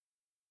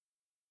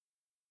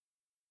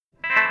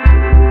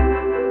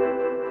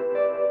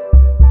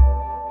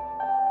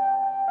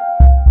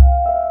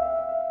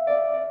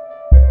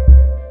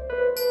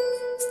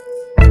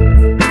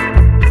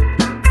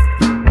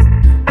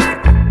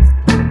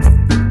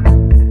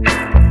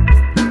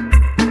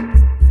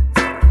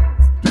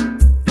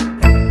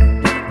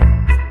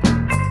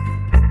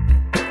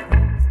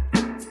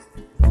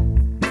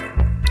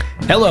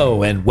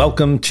Hello, and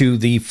welcome to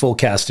the Full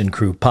Cast and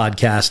Crew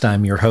podcast.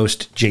 I'm your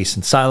host,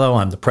 Jason Silo.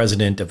 I'm the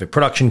president of a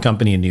production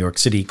company in New York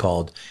City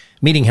called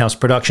Meeting House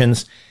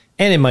Productions.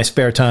 And in my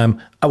spare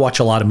time, I watch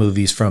a lot of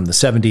movies from the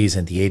 70s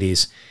and the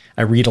 80s.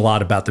 I read a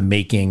lot about the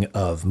making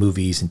of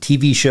movies and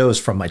TV shows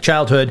from my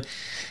childhood.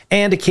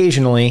 And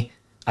occasionally,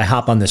 I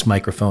hop on this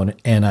microphone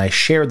and I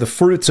share the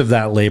fruits of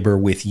that labor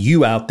with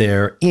you out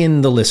there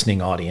in the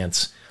listening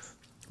audience.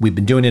 We've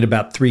been doing it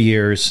about 3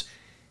 years.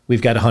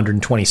 We've got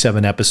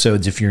 127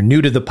 episodes. If you're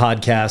new to the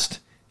podcast,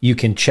 you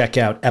can check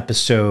out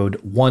episode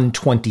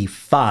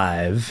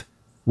 125,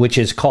 which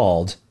is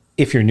called,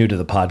 if you're new to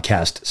the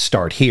podcast,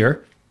 Start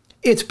Here.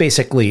 It's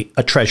basically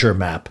a treasure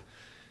map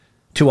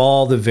to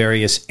all the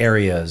various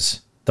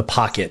areas, the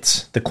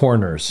pockets, the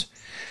corners,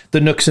 the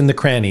nooks and the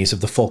crannies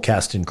of the Full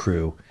Cast and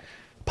Crew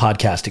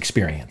podcast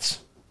experience.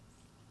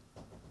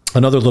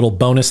 Another little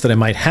bonus that I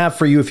might have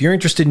for you, if you're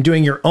interested in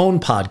doing your own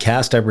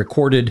podcast, I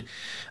recorded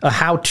a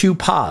how-to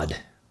pod,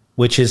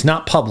 which is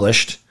not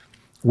published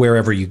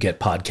wherever you get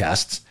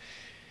podcasts.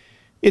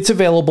 It's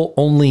available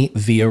only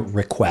via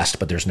request,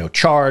 but there's no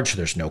charge,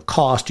 there's no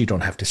cost, you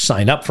don't have to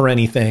sign up for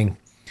anything.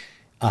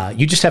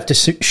 You just have to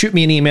shoot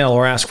me an email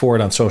or ask for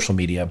it on social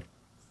media.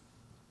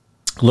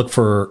 Look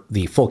for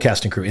the Full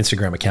Cast and Crew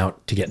Instagram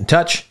account to get in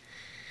touch,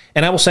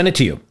 and I will send it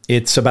to you.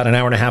 It's about an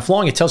hour and a half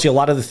long. It tells you a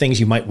lot of the things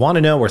you might want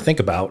to know or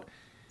think about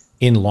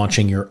in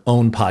launching your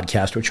own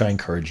podcast, which I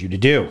encourage you to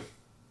do.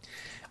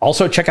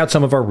 Also, check out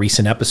some of our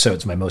recent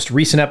episodes. My most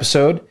recent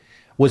episode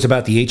was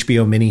about the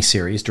HBO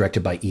miniseries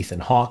directed by Ethan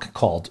Hawke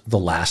called The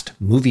Last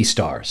Movie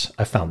Stars.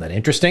 I found that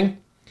interesting.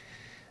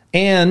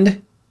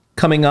 And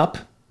coming up,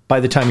 by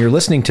the time you're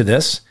listening to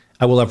this,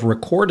 I will have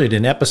recorded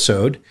an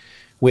episode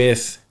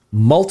with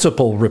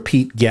multiple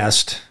repeat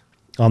guest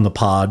on the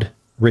pod,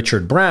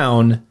 Richard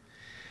Brown,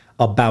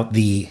 about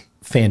the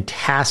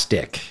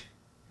fantastic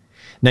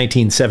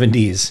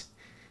 1970s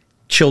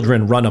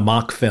children run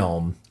amok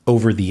film,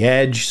 Over the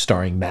Edge,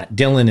 starring Matt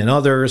Dillon and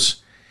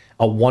others.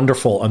 A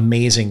wonderful,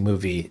 amazing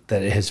movie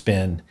that it has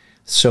been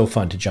so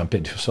fun to jump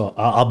into. So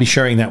I'll be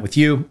sharing that with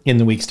you in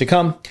the weeks to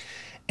come.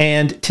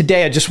 And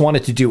today I just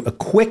wanted to do a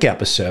quick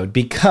episode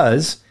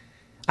because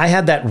I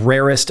had that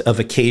rarest of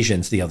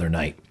occasions the other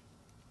night,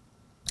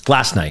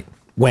 last night,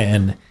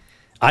 when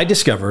I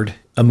discovered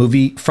a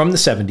movie from the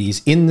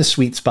 70s in the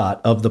sweet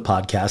spot of the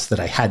podcast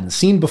that I hadn't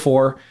seen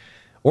before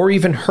or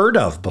even heard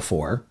of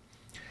before.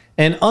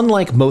 And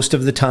unlike most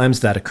of the times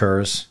that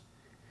occurs,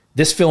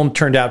 this film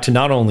turned out to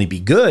not only be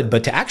good,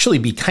 but to actually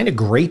be kind of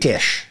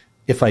great-ish,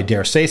 if I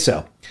dare say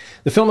so.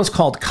 The film is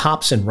called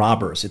Cops and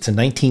Robbers. It's a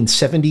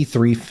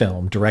 1973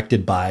 film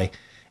directed by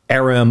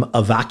Aram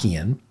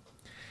Avakian,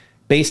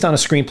 based on a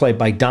screenplay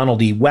by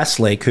Donald E.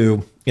 Westlake,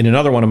 who, in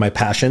another one of my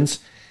passions,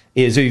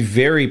 is a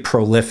very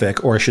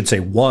prolific, or I should say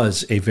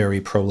was a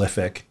very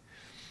prolific,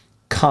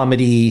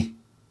 comedy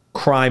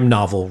crime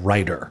novel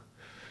writer.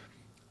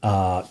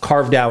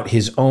 Carved out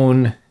his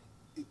own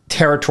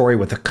territory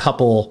with a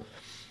couple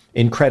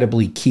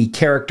incredibly key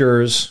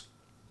characters.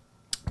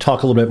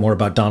 Talk a little bit more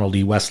about Donald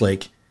E.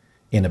 Westlake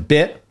in a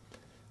bit.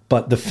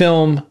 But the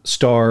film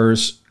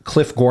stars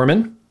Cliff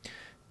Gorman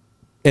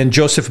and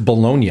Joseph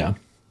Bologna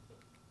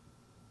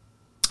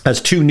as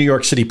two New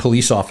York City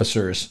police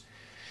officers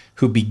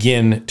who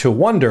begin to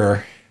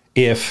wonder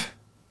if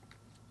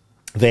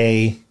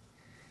they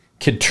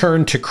could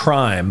turn to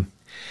crime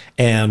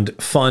and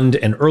fund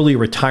an early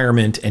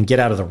retirement and get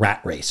out of the rat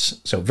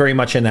race. So very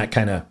much in that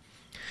kind of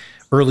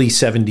early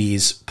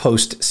 70s,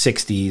 post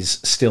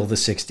 60s, still the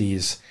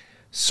 60s,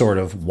 sort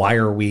of why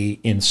are we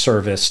in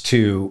service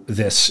to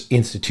this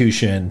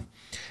institution?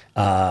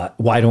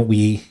 Why don't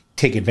we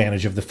take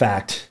advantage of the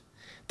fact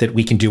that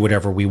we can do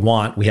whatever we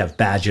want? We have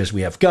badges,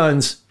 we have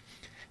guns,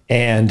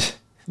 and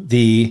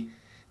the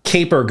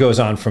caper goes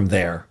on from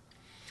there.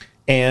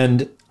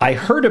 And I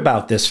heard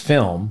about this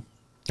film.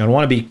 I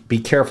want to be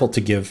careful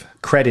to give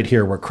credit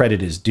here where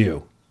credit is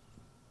due,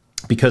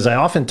 because I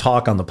often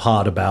talk on the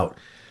pod about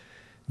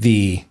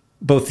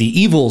both the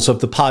evils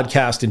of the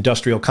podcast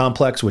industrial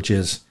complex, which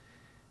is,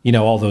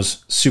 all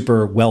those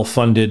super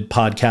well-funded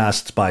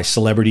podcasts by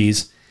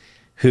celebrities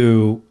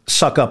who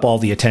suck up all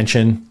the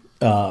attention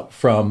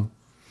from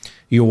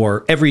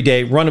your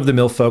everyday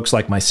run-of-the-mill folks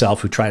like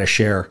myself who try to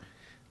share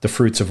the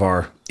fruits of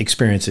our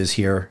experiences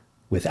here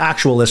with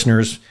actual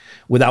listeners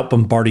without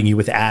bombarding you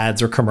with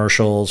ads or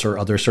commercials or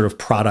other sort of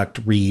product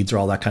reads or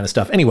all that kind of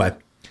stuff. Anyway,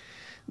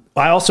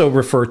 I also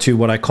refer to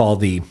what I call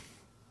the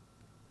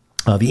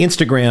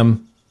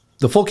Instagram,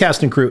 the Full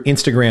Cast and Crew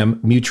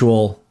Instagram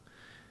Mutual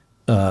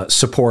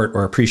Support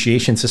or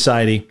Appreciation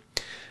Society,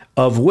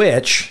 of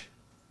which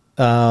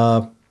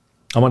I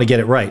want to get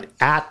it right.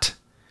 At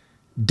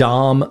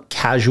Dom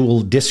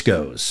Casual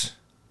Discos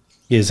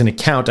is an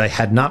account I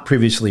had not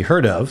previously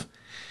heard of,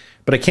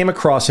 but I came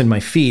across in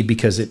my feed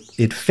because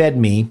it fed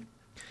me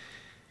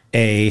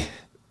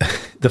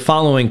the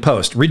following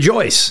post.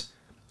 Rejoice,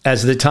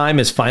 as the time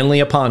is finally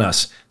upon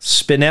us.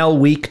 Spinell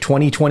Week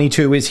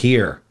 2022 is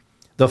here.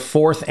 The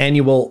 4th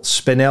annual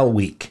Spinell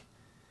Week.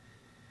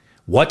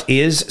 What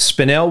is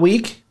Spinell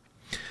Week?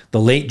 The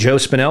late Joe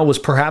Spinell was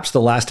perhaps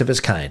the last of his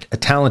kind, a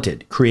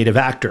talented, creative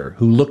actor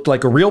who looked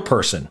like a real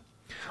person,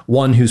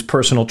 one whose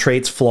personal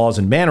traits, flaws,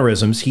 and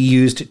mannerisms he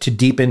used to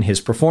deepen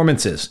his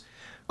performances.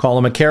 Call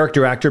him a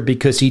character actor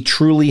because he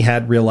truly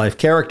had real-life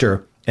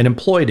character and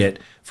employed it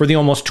for the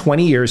almost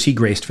 20 years he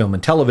graced film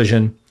and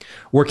television,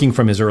 working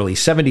from his early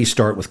 70s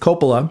start with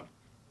Coppola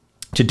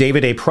to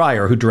David A.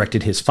 Pryor, who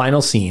directed his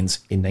final scenes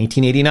in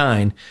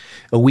 1989,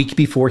 a week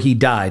before he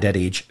died at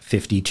age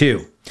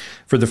 52.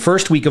 For the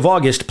first week of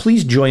August,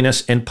 please join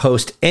us and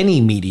post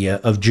any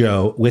media of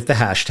Joe with the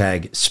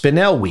hashtag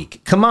Spinell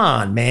Week. Come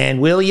on,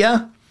 man, will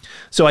ya?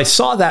 So I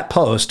saw that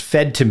post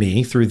fed to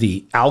me through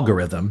the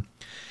algorithm,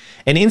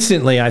 and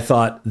instantly I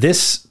thought,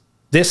 this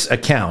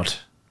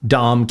account,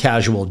 Dom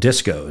Casual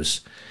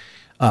Discos,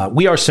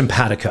 we are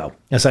simpatico.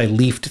 As I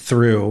leafed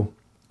through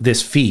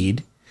this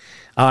feed,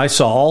 I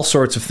saw all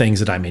sorts of things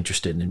that I'm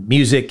interested in.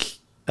 Music,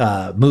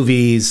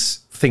 movies,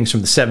 things from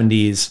the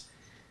 70s,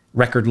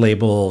 record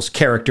labels,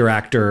 character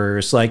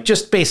actors, like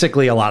just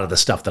basically a lot of the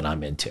stuff that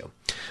I'm into.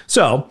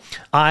 So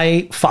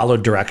I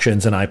followed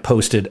directions and I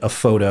posted a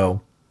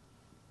photo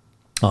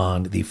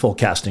on the Full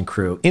Cast and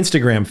Crew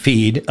Instagram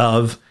feed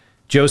of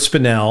Joe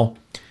Spinell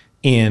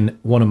in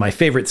one of my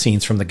favorite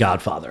scenes from The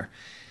Godfather.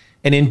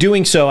 And in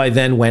doing so, I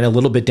then went a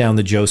little bit down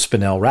the Joe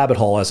Spinell rabbit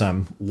hole, as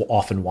I'm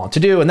often want to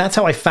do. And that's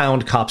how I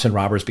found Cops and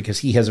Robbers, because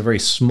he has a very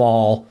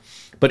small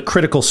but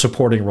critical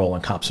supporting role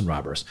in Cops and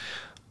Robbers.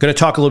 I'm going to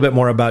talk a little bit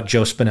more about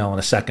Joe Spinell in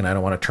a second. I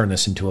don't want to turn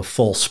this into a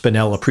full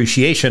Spinell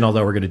appreciation,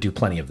 although we're going to do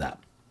plenty of that.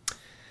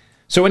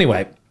 So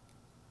anyway,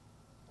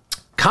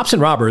 Cops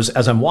and Robbers,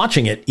 as I'm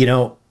watching it, you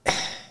know,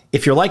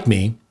 if you're like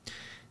me,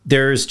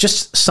 there's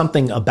just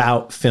something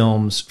about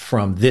films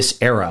from this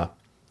era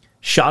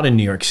shot in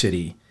New York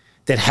City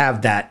that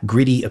have that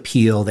gritty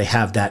appeal. They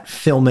have that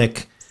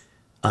filmic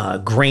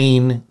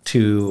grain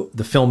to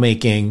the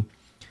filmmaking,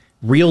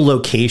 real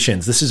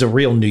locations. This is a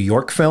real New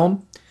York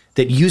film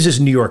that uses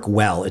New York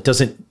well. It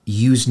doesn't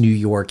use New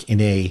York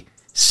in a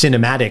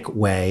cinematic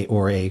way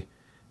or a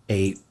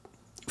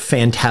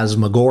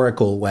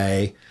phantasmagorical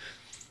way,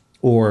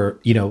 or,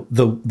 you know,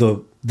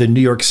 the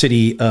New York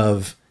City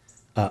of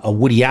a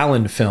Woody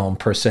Allen film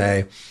per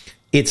se.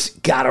 It's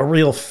got a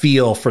real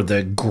feel for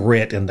the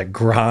grit and the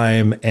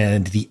grime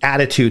and the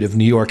attitude of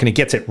New York, and it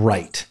gets it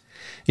right.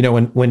 You know,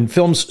 when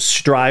films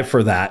strive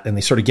for that and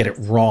they sort of get it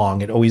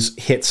wrong, it always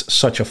hits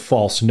such a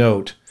false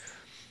note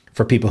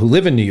for people who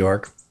live in New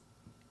York,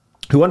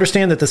 who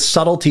understand that the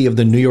subtlety of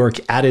the New York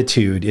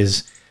attitude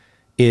is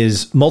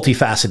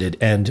multifaceted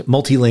and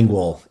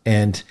multilingual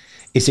and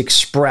is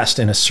expressed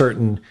in a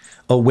certain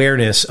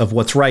awareness of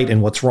what's right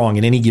and what's wrong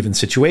in any given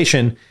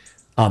situation,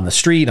 on the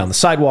street, on the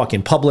sidewalk,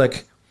 in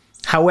public.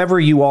 However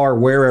you are,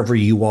 wherever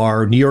you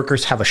are, New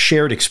Yorkers have a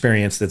shared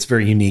experience that's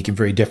very unique and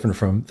very different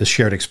from the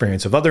shared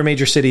experience of other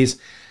major cities.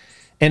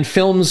 And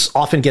films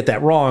often get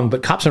that wrong,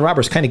 but Cops and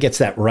Robbers kind of gets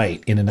that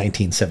right in a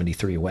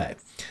 1973 way.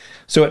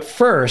 So at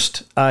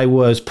first, I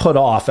was put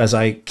off, as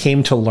I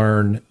came to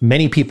learn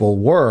many people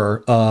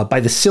were, by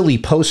the silly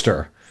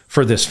poster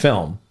for this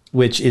film,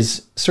 which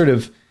is sort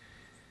of,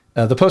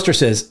 the poster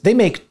says, they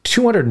make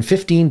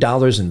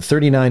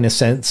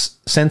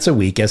 $215.39 a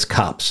week as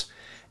cops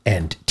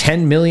and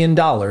 $10 million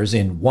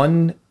in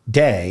one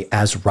day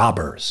as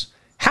robbers.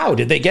 How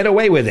did they get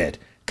away with it?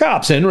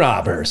 Cops and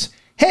Robbers.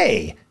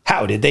 Hey,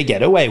 how did they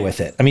get away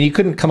with it? I mean, you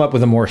couldn't come up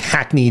with a more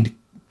hackneyed,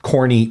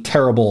 corny,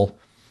 terrible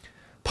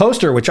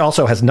poster, which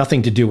also has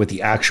nothing to do with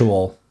the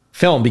actual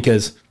film,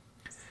 because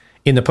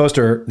in the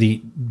poster,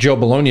 the Joe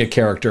Bologna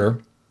character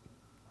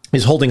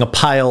is holding a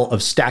pile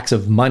of stacks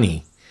of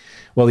money.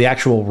 Well, the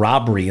actual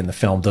robbery in the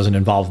film doesn't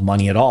involve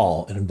money at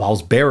all. It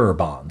involves bearer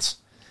bonds.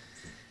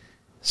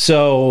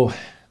 So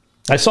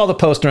I saw the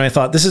poster and I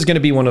thought, this is going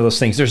to be one of those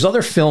things. There's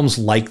other films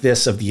like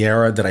this of the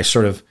era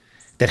that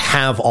that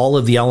have all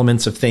of the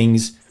elements of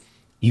things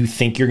you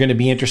think you're going to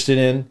be interested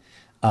in.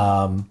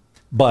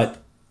 But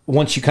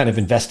once you kind of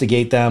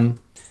investigate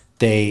them,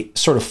 they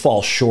sort of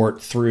fall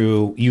short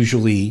through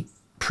usually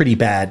pretty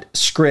bad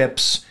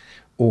scripts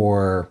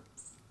or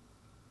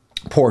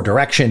poor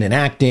direction and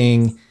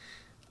acting.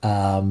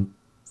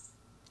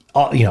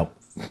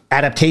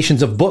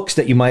 Adaptations of books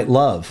that you might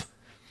love,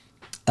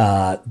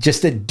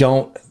 just that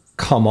don't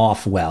come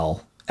off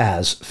well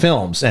as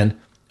films. And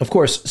of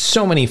course,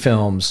 so many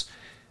films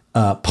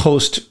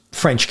post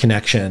French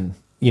Connection,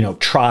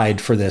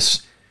 tried for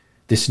this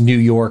New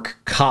York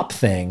cop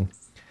thing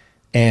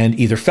and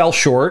either fell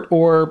short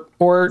or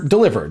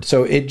delivered.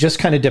 So it just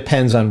kind of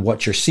depends on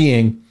what you're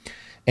seeing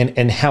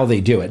and how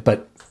they do it.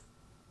 But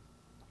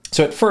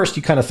so at first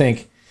you kind of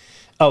think,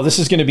 oh, this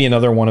is going to be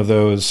another one of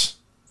those,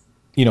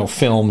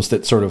 films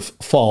that sort of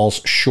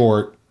falls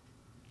short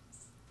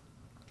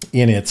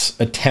in its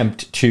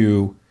attempt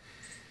to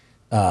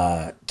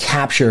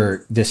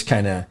capture this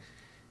kind of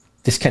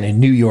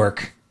New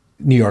York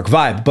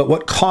vibe. But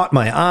what caught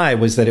my eye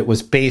was that it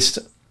was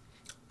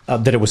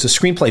that it was a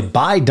screenplay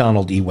by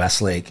Donald E.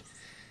 Westlake,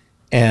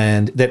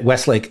 and that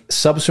Westlake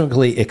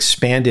subsequently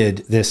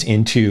expanded this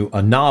into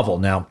a novel.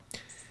 Now,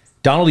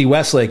 Donald E.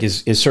 Westlake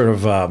is sort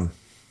of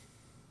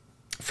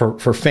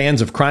for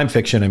fans of crime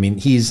fiction, I mean,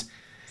 he's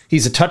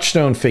a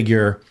touchstone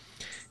figure.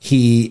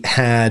 He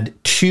had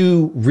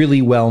two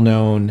really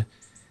well-known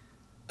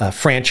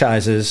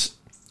franchises,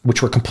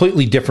 which were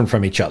completely different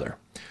from each other.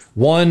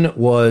 One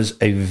was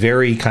a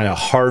very kind of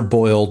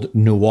hard-boiled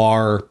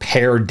noir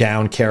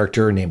pared-down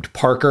character named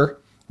Parker,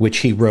 which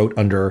he wrote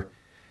under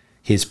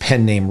his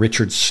pen name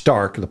Richard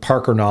Stark. The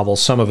Parker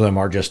novels, some of them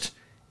are just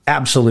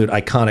absolute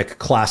iconic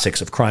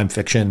classics of crime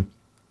fiction.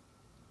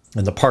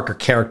 And the Parker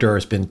character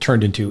has been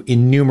turned into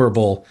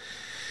innumerable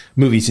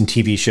movies and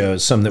TV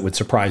shows, some that would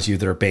surprise you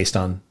that are based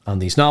on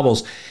these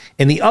novels.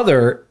 And the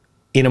other,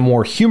 in a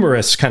more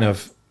humorous kind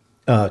of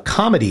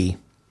comedy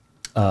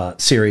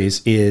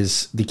series,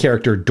 is the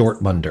character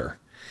Dortmunder.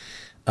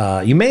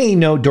 You may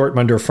know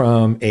Dortmunder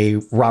from a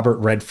Robert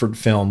Redford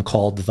film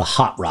called The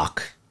Hot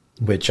Rock,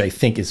 which I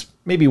think is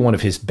maybe one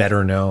of the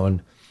better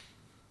known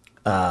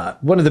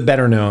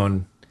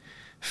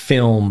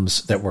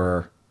films that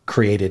were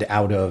created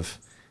out of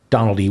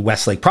Donald E.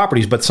 Westlake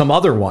properties. But some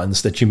other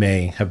ones that you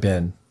may have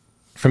been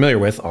familiar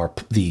with are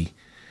the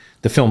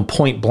film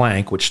Point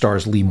Blank, which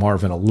stars Lee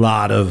Marvin. A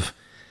lot of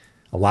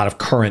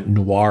current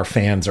noir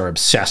fans are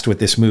obsessed with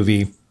this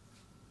movie.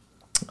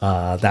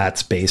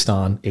 That's based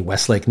on a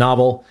Westlake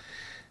novel.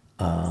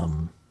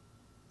 The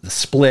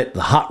Split,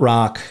 The Hot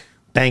Rock,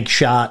 Bank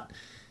Shot,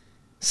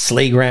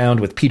 Slayground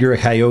with Peter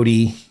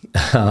Coyote,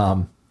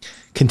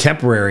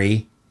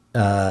 contemporary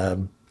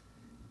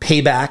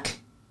Payback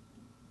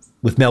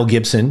with Mel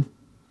Gibson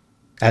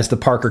as the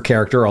Parker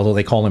character, although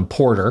they call him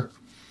Porter.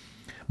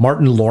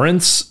 Martin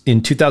Lawrence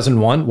in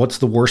 2001, What's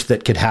the Worst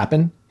That Could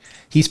Happen?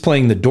 He's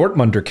playing the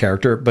Dortmunder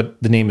character,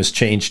 but the name is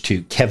changed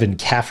to Kevin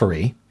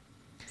Caffery.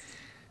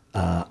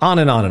 On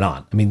and on and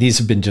on. I mean, these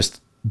have been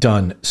just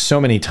done so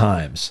many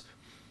times.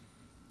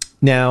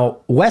 Now,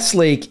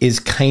 Westlake is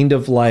kind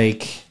of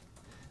like,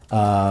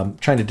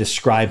 trying to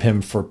describe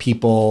him for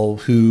people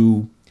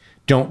who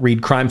don't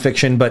read crime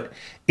fiction, but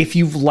if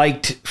you've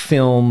liked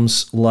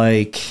films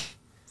like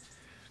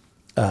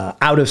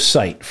Out of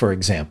Sight, for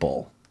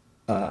example,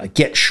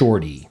 Get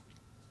Shorty,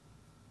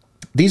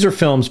 these are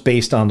films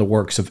based on the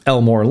works of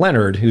Elmore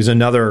Leonard, who's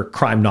another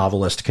crime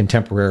novelist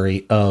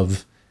contemporary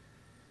of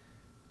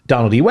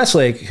Donald E.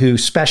 Westlake, who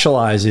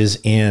specializes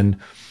in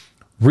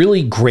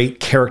really great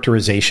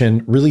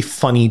characterization, really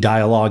funny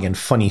dialogue, and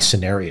funny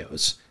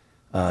scenarios,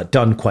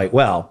 done quite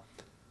well.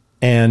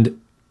 And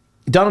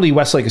Donald E.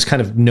 Westlake is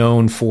kind of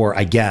known for,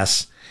 I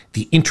guess,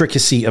 the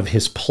intricacy of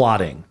his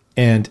plotting.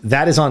 And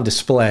that is on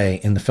display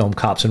in the film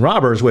Cops and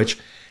Robbers, which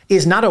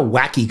is not a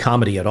wacky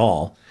comedy at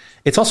all.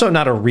 It's also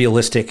not a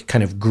realistic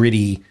kind of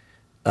gritty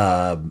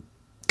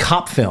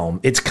cop film.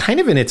 It's kind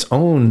of in its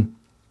own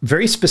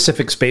very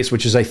specific space,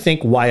 which is, I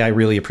think, why I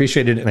really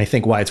appreciate it. And I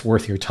think why it's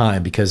worth your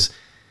time, because,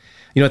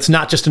 you know, it's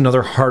not just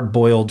another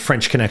hard-boiled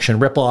French Connection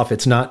ripoff.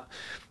 It's not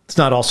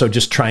also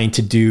just trying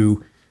to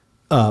do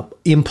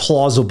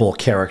implausible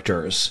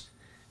characters.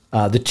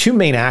 The two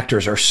main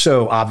actors are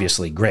so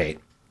obviously great,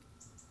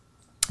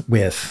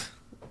 with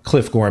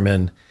Cliff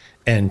Gorman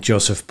and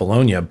Joseph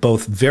Bologna,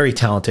 both very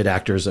talented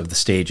actors of the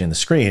stage and the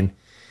screen.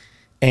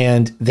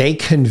 And they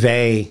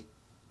convey,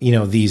 you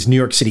know, these New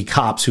York City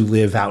cops who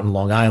live out in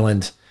Long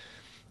Island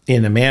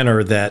in a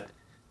manner that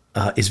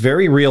is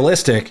very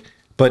realistic,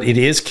 but it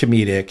is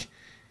comedic.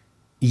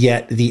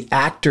 Yet the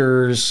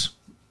actors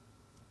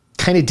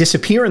kind of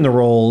disappear in the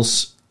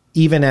roles,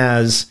 even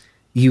as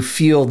you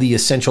feel the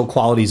essential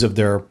qualities of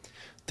their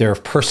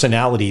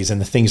personalities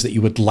and the things that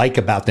you would like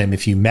about them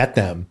if you met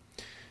them.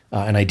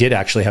 And I did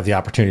actually have the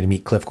opportunity to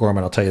meet Cliff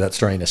Gorman. I'll tell you that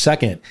story in a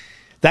second.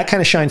 That kind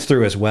of shines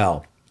through as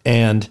well.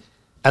 And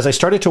as I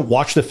started to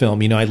watch the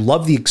film, you know, I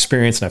love the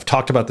experience, and I've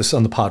talked about this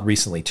on the pod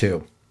recently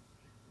too.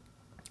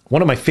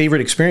 One of my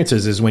favorite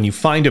experiences is when you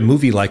find a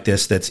movie like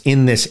this that's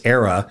in this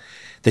era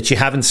that you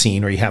haven't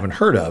seen or you haven't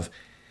heard of,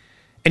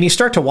 and you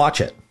start to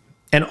watch it.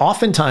 And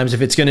oftentimes,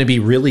 if it's going to be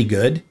really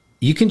good,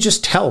 you can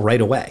just tell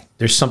right away.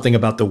 There's something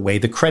about the way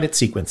the credit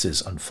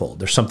sequences unfold.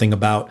 There's something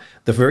about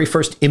the very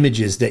first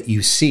images that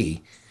you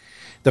see,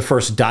 the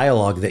first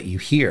dialogue that you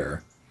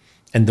hear,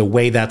 and the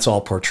way that's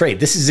all portrayed.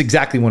 This is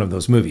exactly one of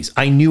those movies.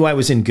 I knew I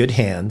was in good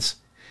hands,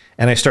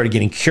 and I started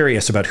getting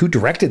curious about who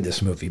directed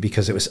this movie,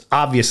 because it was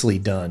obviously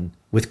done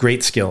with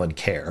great skill and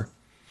care.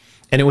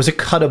 And it was a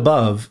cut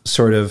above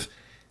sort of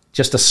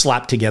just a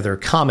slap together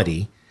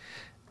comedy.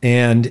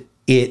 And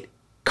it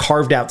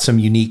carved out some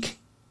unique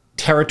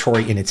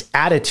territory in its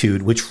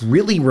attitude, which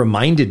really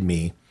reminded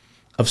me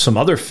of some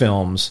other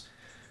films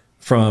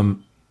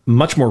from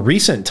much more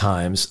recent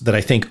times that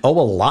I think owe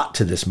a lot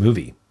to this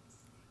movie.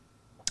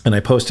 And I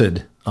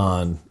posted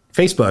on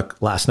Facebook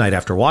last night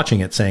after watching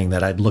it saying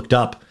that I'd looked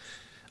up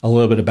a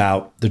little bit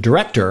about the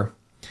director,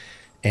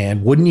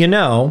 and wouldn't you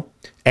know,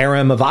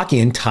 Aram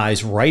Avakian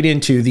ties right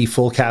into the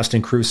full cast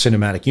and crew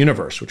cinematic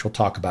universe, which we'll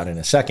talk about in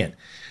a second.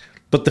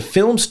 But the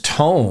film's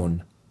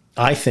tone,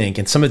 I think,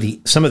 and some of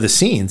the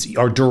scenes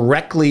are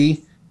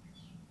directly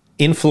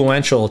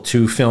influential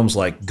to films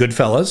like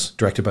Goodfellas,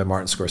 directed by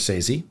Martin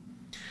Scorsese,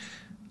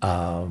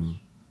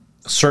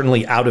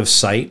 certainly Out of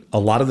Sight. A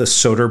lot of the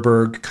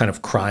Soderbergh kind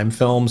of crime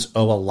films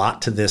owe a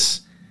lot to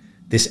this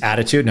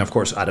attitude. Now, of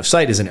course, Out of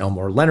Sight is an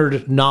Elmore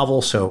Leonard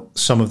novel, so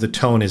some of the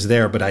tone is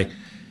there. But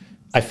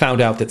I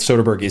found out that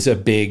Soderbergh is a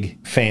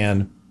big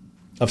fan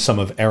of some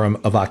of Aram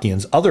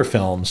Avakian's other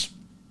films,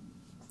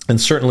 and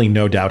certainly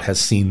no doubt has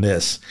seen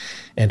this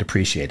and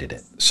appreciated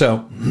it.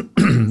 So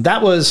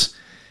that was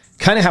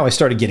kind of how I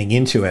started getting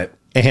into it.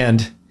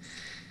 And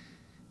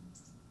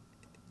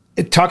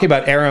talking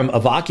about Aram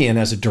Avakian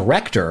as a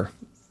director,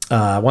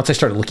 once I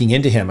started looking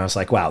into him, I was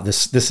like, wow,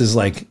 this is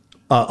like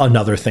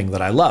another thing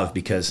that I love,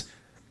 because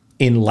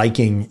in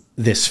liking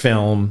this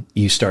film,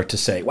 you start to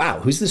say, wow,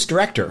 who's this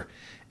director?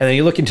 And then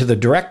you look into the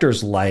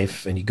director's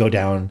life and you go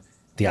down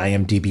the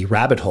IMDb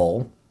rabbit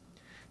hole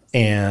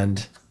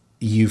and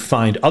you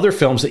find other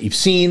films that you've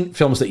seen,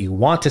 films that you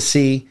want to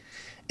see,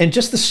 and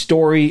just the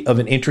story of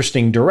an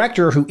interesting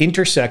director who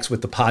intersects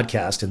with the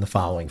podcast in the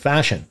following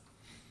fashion.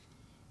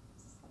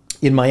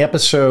 In my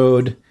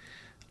episode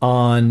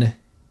on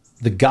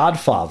The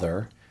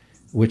Godfather,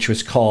 which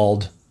was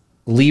called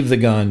Leave the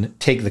Gun,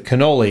 Take the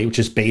Cannoli, which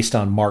is based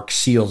on Mark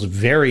Seale's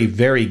very,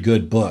 very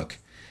good book,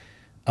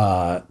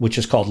 which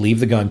is called Leave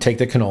the Gun, Take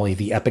the Cannoli,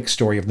 The Epic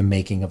Story of the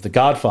Making of The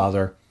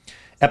Godfather.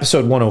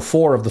 Episode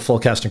 104 of the Full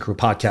Cast and Crew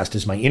podcast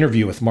is my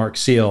interview with Mark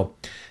Seale.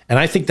 And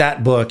I think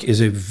that book is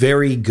a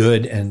very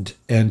good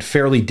and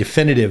fairly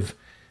definitive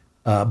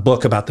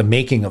book about the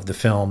making of the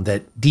film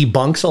that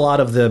debunks a lot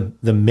of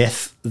the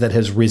myth that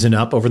has risen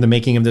up over the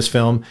making of this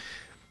film.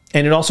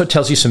 And it also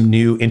tells you some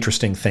new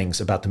interesting things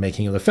about the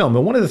making of the film.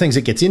 And one of the things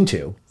it gets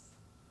into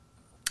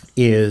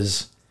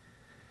is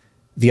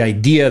the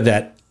idea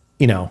that,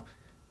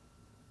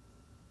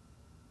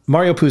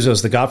 Mario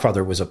Puzo's The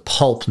Godfather was a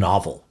pulp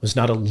novel. It was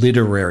not a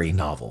literary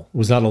novel. It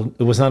was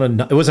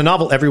a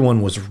novel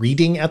everyone was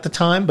reading at the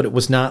time, but it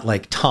was not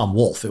like Tom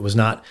Wolfe. It was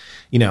not,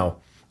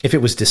 if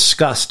it was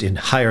discussed in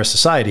higher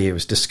society, it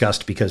was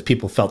discussed because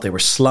people felt they were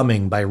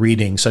slumming by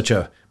reading such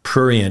a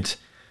prurient,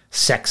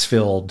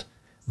 sex-filled,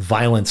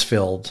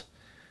 violence-filled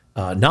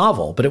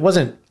novel. But it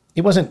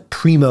wasn't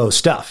primo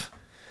stuff.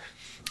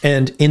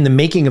 And in the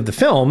making of the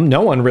film,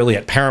 no one really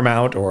at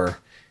Paramount or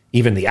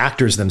even the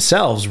actors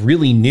themselves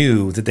really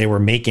knew that they were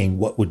making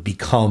what would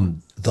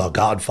become The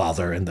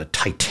Godfather in the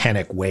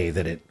titanic way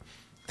that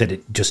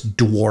it just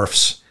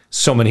dwarfs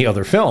so many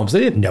other films. They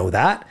didn't know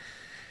that.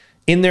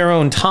 In their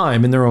own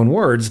time, in their own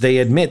words, they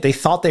admit they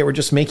thought they were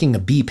just making a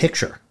B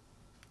picture,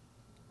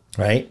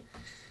 right?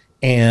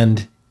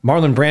 And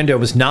Marlon Brando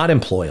was not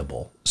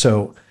employable.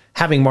 So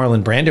having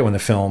Marlon Brando in the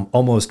film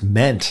almost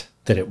meant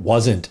that it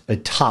wasn't a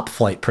top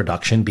flight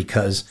production,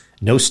 because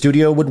no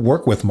studio would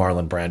work with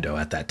Marlon Brando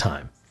at that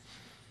time.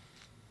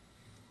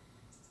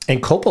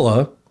 And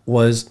Coppola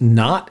was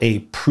not a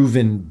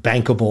proven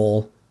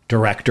bankable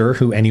director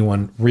who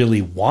anyone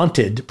really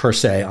wanted per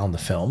se on the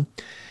film.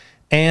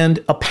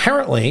 And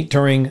apparently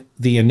during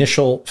the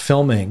initial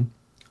filming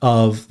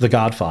of The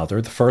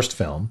Godfather, the first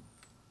film,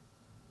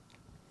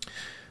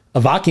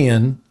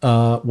 Avakian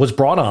was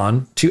brought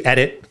on to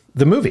edit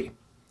the movie.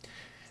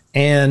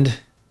 And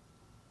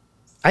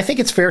I think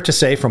it's fair to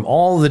say, from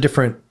all the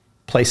different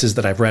places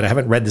that I've read, I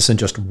haven't read this in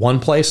just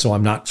one place, so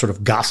I'm not sort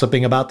of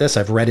gossiping about this.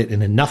 I've read it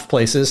in enough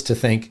places to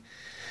think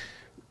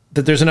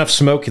that there's enough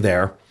smoke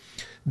there,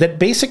 that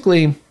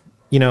basically,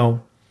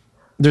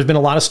 there's been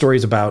a lot of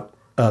stories about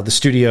the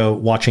studio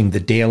watching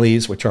the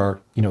dailies, which are,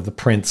 the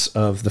prints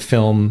of the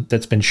film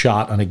that's been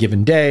shot on a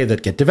given day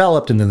that get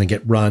developed and then they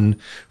get run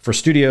for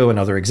studio and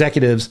other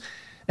executives.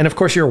 And of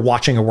course, you're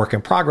watching a work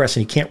in progress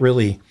and you can't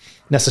really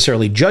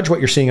necessarily judge what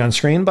you're seeing on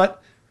screen,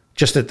 but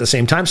just at the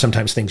same time,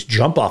 sometimes things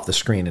jump off the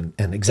screen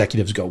and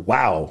executives go,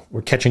 wow,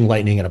 we're catching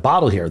lightning in a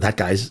bottle here. That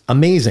guy's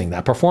amazing.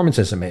 That performance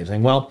is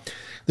amazing. Well,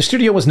 the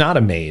studio was not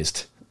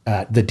amazed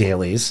at the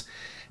dailies.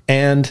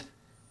 And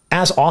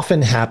as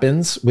often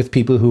happens with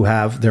people who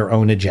have their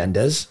own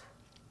agendas,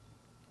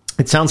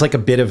 it sounds like a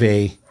bit of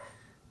a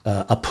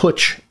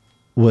putsch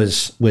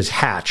was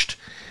hatched.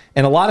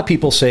 And a lot of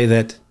people say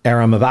that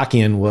Aram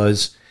Avakian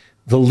was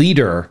the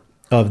leader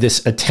of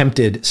this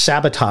attempted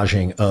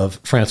sabotaging of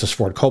Francis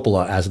Ford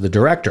Coppola as the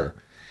director.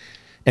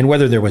 And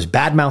whether there was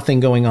bad-mouthing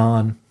going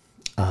on,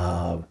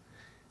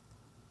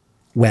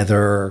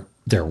 whether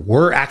there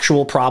were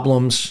actual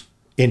problems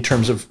in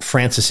terms of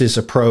Francis's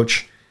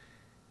approach,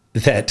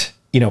 that,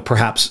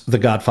 perhaps The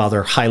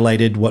Godfather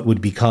highlighted what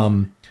would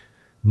become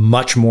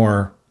much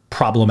more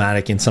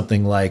problematic in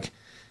something like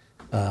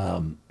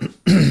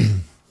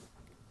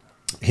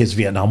his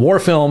Vietnam War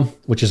film,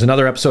 which is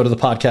another episode of the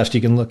podcast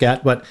you can look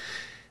at. But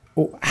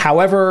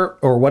however,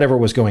 or whatever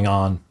was going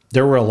on,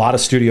 there were a lot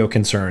of studio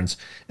concerns.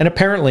 And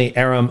apparently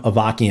Aram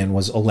Avakian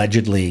was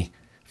allegedly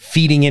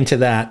feeding into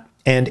that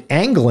and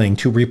angling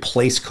to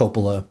replace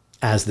Coppola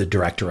as the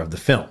director of the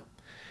film.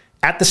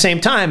 At the same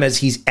time as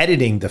he's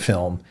editing the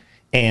film,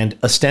 and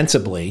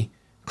ostensibly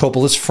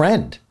Coppola's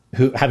friend,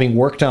 who, having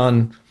worked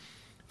on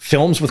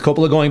films with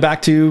Coppola going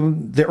back to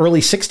the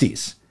early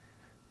 60s,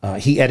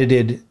 he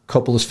edited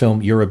Coppola's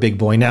film You're a Big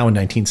Boy Now in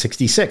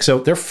 1966. So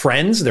they're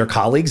friends, they're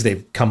colleagues,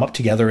 they've come up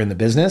together in the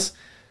business.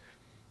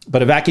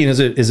 But Avakian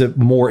is a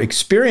more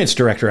experienced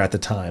director at the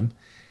time,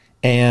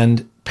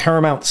 and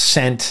Paramount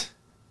sent,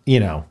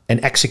 an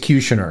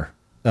executioner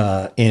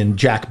in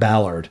Jack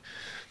Ballard,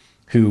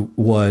 who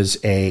was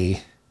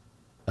a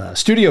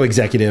studio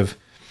executive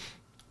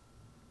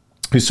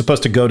who's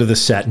supposed to go to the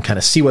set and kind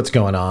of see what's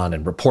going on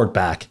and report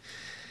back.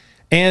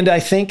 And I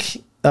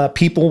think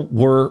people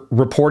were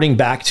reporting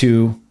back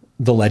to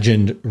the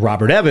legend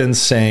Robert Evans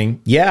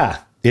saying, yeah,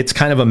 it's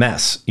kind of a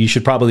mess. You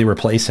should probably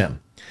replace him.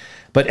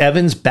 But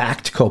Evans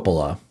backed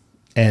Coppola,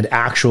 and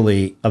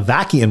actually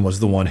Avakian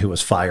was the one who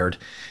was fired.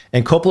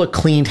 And Coppola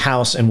cleaned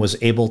house and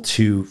was able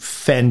to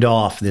fend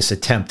off this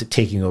attempt at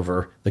taking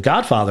over The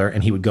Godfather,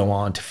 and he would go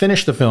on to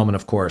finish the film. And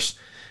of course,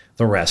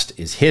 the rest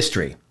is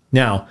history.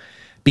 Now,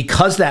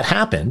 because that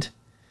happened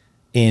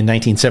in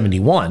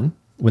 1971,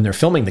 when they're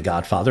filming The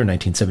Godfather in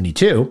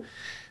 1972,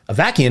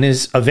 Avakian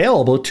is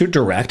available to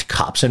direct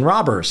Cops and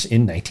Robbers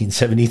in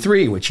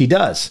 1973, which he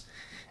does.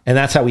 And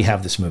that's how we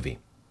have this movie.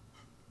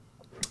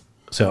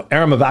 So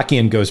Aram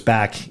Avakian goes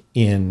back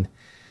in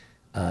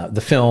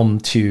the film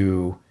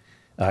to,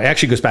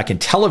 actually goes back in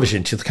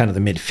television to kind of the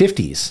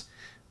mid-50s.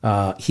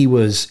 He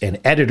was an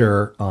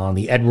editor on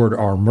the Edward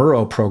R.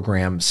 Murrow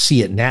program,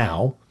 See It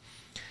Now.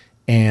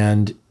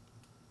 And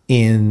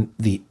in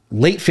the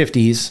late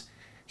 50s,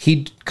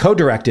 he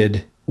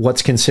co-directed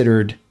what's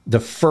considered the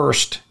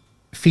first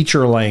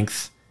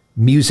feature-length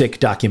music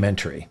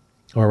documentary,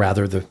 or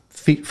rather the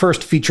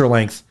first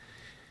feature-length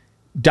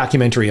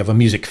documentary of a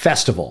music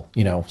festival,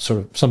 sort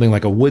of something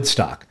like a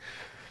Woodstock.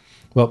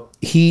 Well,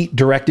 he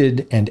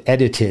directed and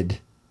edited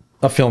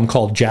a film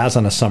called Jazz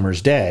on a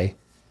Summer's Day,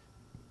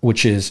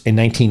 which is a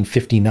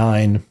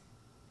 1959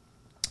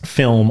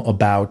 film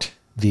about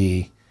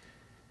the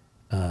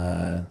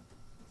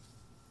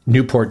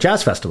Newport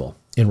Jazz Festival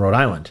in Rhode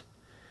Island.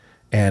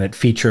 And it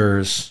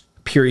features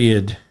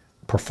period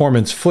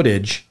performance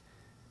footage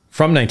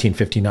from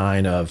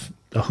 1959 of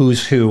a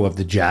who's who of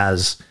the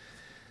jazz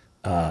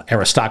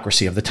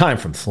aristocracy of the time,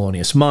 from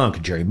Thelonious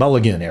Monk, Jerry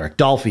Mulligan, Eric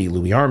Dolphy,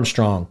 Louis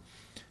Armstrong,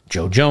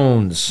 Joe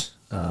Jones,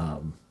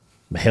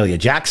 Mahalia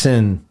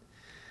Jackson,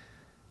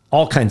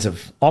 all kinds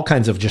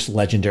of just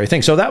legendary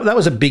things. So that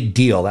was a big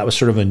deal. That was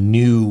sort of a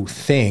new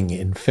thing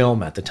in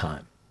film at the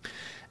time.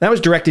 That was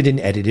directed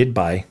and edited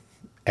by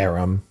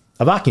Aram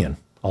Avakian,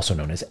 also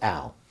known as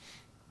Al.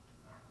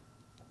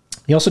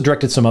 He also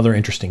directed some other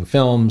interesting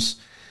films.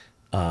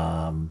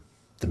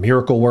 The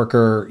Miracle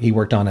Worker, he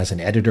worked on as an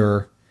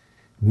editor.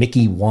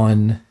 Mickey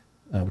 1,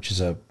 which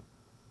is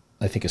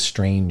I think a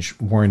strange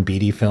Warren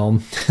Beatty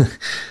film.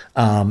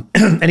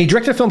 And he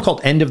directed a film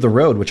called End of the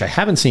Road, which I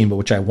haven't seen, but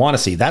which I want to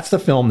see. That's the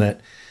film that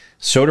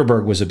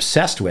Soderbergh was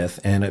obsessed with,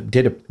 and it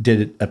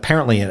did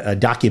apparently a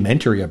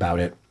documentary about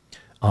it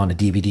on a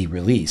DVD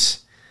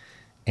release.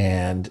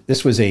 And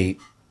this was a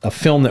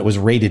film that was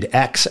rated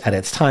X at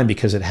its time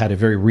because it had a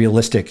very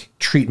realistic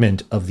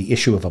treatment of the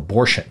issue of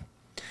abortion.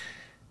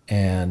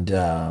 And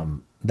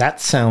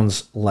that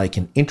sounds like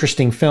an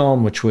interesting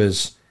film, which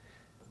was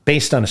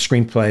based on a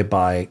screenplay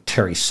by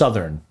Terry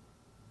Southern.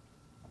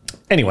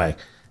 Anyway,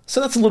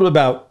 so that's a little bit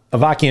about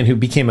Avakian, who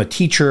became a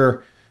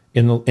teacher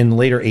in the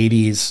later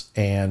 80s.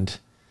 And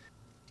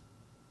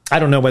I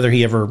don't know whether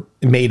he ever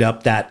made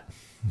up that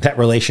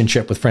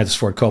relationship with Francis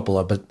Ford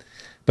Coppola,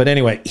 but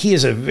anyway, he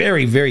is a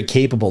very, very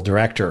capable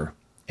director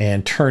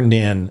and turned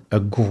in a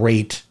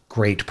great,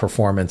 great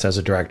performance as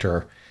a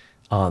director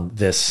on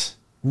this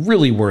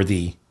really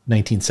worthy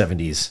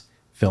 1970s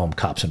film,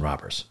 Cops and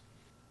Robbers.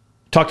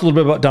 Talked a little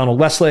bit about Donald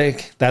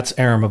Westlake. That's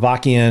Aram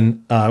Avakian.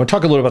 We'll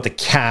talk a little about the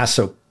cast.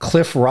 So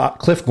Cliff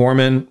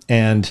Gorman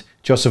and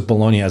Joseph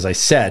Bologna, as I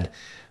said.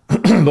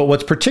 But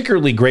what's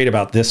particularly great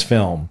about this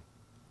film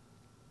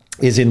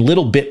is in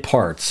little bit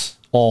parts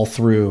all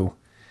through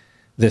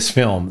this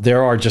film,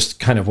 there are just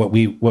kind of what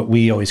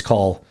we always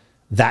call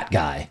that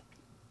guy.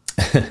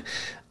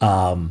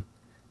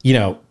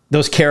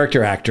 Those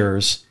character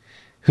actors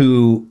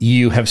who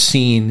you have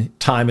seen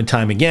time and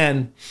time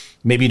again.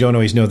 Maybe you don't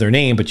always know their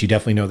name, but you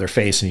definitely know their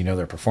face and you know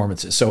their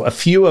performances. So a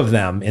few of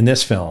them in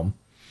this film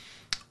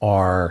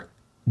are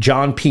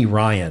John P.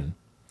 Ryan,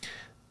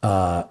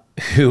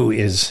 who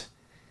is,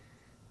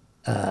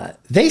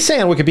 they say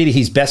on Wikipedia,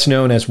 he's best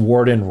known as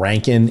Warden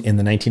Rankin in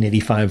the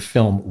 1985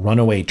 film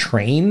Runaway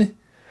Train.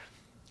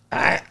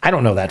 I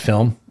don't know that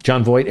film.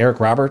 John Voight, Eric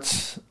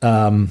Roberts.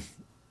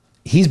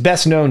 He's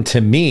best known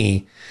to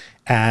me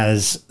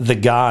as the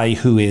guy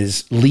who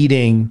is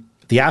leading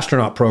the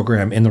astronaut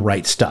program in The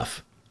Right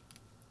Stuff.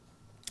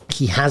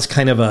 He has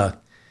kind of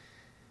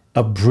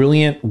a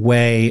brilliant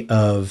way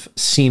of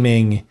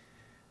seeming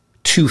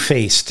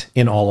two-faced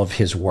in all of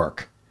his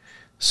work.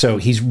 So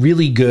he's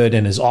really good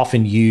and is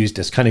often used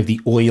as kind of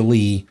the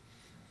oily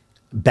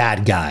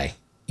bad guy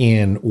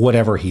in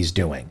whatever he's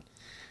doing.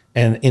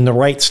 And in The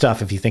Right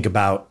Stuff, if you think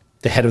about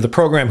the head of the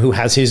program who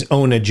has his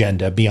own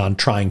agenda beyond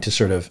trying to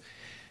sort of,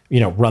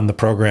 run the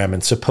program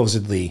and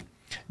supposedly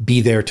be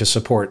there to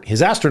support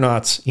his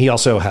astronauts, he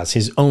also has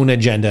his own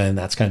agenda, and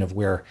that's kind of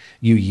where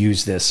you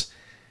use this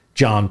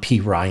John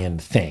P. Ryan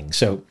thing.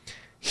 So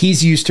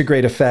He's used to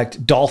great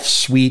effect. Dolph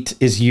Sweet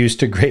is used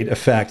to great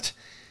effect.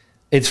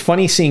 It's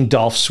funny seeing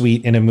Dolph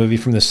Sweet in a movie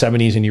from the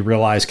 70s and you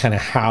realize kind of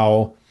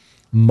how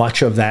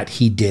much of that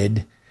he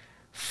did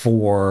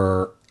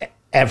for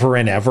ever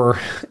and ever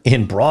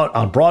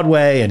on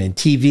Broadway and in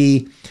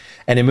TV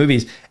and in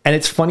movies. And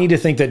it's funny to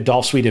think that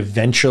Dolph Sweet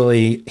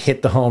eventually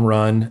hit the home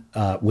run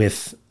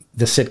with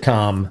the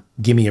sitcom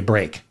Gimme a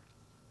Break,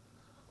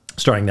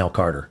 starring Nell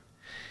Carter,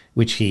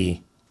 which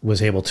he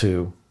was able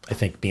to, I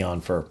think, be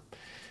on for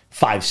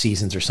 5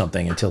 seasons or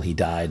something until he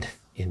died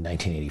in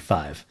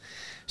 1985.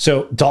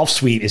 So Dolph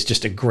Sweet is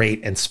just a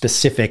great and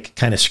specific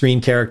kind of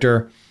screen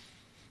character.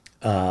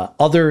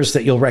 Others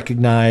that you'll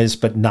recognize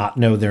but not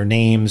know their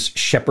names.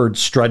 Shepard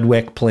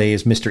Strudwick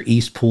plays Mr.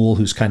 Eastpool,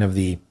 who's kind of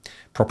the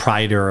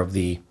proprietor of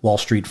the Wall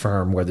Street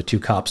firm where the two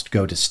cops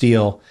go to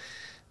steal.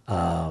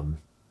 On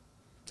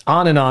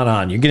and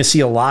on. You're going to see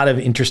a lot of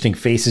interesting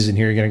faces in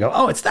here. You're going to go,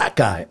 oh, it's that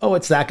guy. Oh,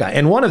 it's that guy.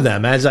 And one of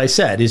them, as I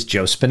said, is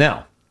Joe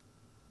Spinell.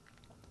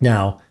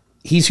 Now,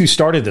 he's who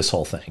started this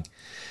whole thing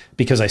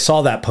because I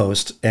saw that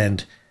post,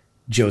 and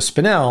Joe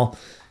Spinell,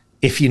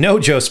 if you know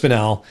Joe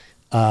Spinell,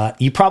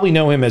 you probably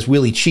know him as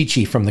Willie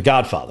Chi-Chi from The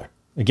Godfather.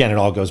 Again, it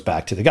all goes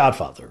back to The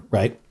Godfather,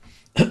 right?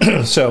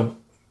 So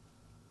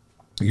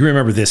you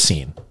remember this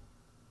scene. I'm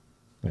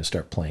going to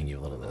start playing you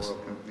a little of this.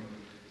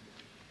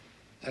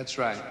 That's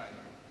right.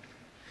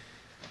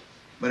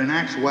 But in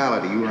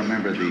actuality, you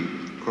remember the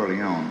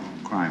Corleone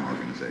crime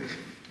organization.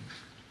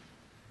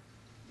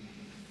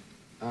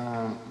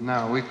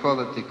 No, we call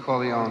it the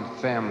Corleone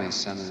family,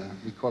 Senator.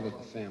 We call it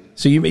the family.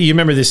 So you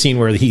remember this scene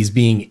where he's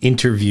being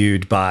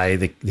interviewed by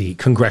the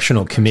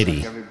congressional committee.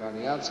 Like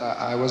everybody else,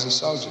 I was a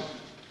soldier.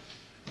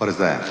 What is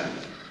that?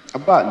 A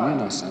button, you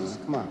know, Senator.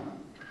 Come on.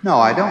 No,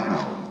 I don't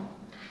know.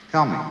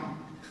 Tell me.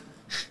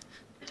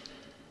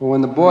 Well,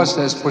 when the boss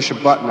says push a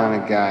button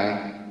on a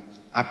guy,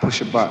 I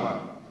push a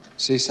button.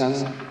 See,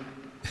 Senator?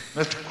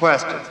 Mr.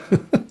 Quested.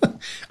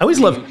 I always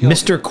love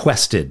Mr.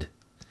 Quested,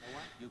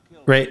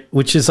 right?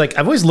 Which is like,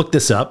 I've always looked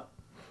this up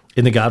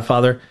in The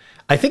Godfather.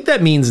 I think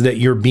that means that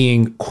you're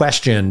being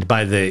questioned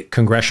by the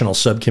congressional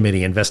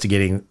subcommittee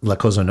investigating La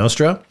Cosa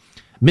Nostra.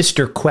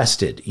 Mr.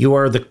 Quested. You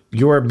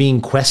are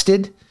being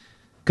quested?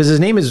 Because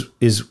his name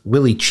is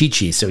Willie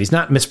Chi-Chi, so he's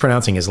not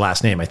mispronouncing his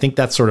last name. I think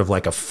that's sort of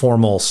like a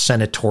formal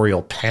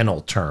senatorial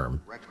panel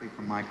term. Directly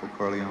from Michael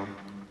Corleone?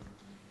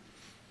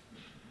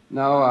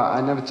 No,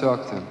 I never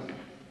talked to him.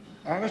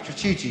 Mr.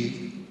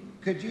 Chi-Chi,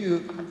 could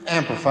you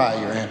amplify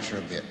your answer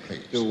a bit,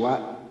 please? Do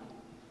what?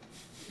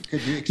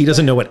 Could you He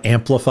doesn't know what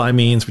amplify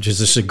means, which is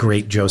just a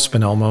great Joe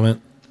Spinell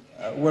moment.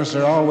 was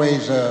there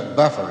always a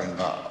buffer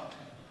involved?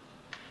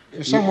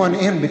 Is someone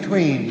in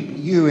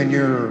between you and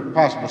your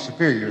possible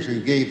superiors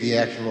who gave the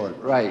actual order?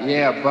 Right,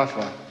 yeah,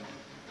 buffer.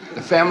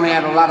 The family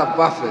had a lot of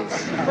buffers.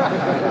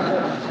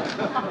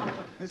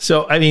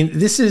 So, I mean,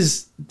 this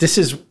is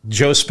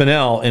Joe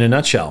Spinell in a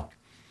nutshell.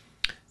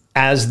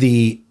 As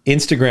the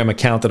Instagram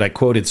account that I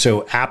quoted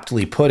so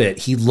aptly put it,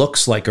 he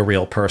looks like a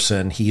real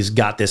person. He's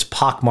got this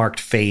pockmarked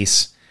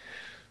face.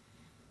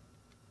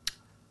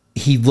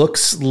 He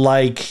looks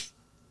like,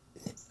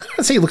 I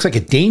don't say he looks like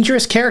a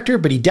dangerous character,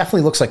 but he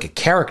definitely looks like a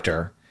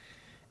character.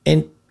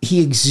 And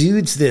he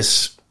exudes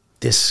this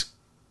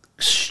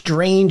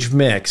strange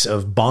mix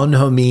of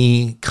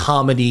bonhomie,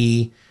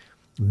 comedy,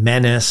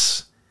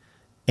 menace,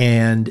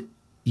 and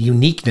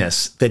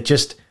uniqueness that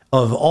just,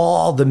 of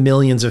all the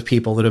millions of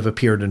people that have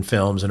appeared in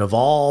films and of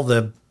all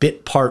the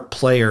bit part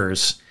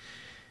players,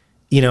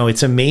 you know,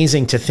 it's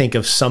amazing to think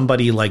of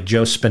somebody like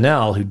Joe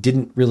Spinell, who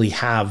didn't really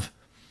have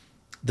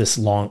this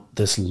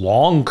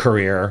long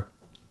career.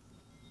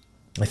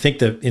 I think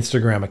the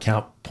Instagram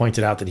account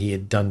pointed out that he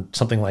had done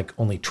something like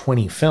only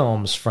 20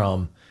 films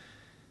from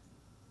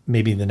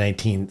maybe the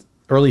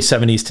early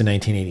 70s to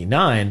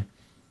 1989,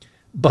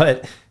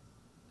 but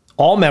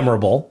all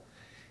memorable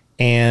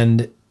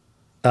and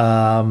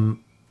all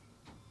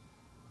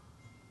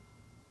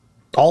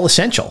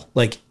essential.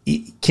 Like,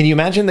 can you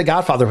imagine The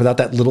Godfather without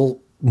that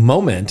little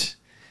moment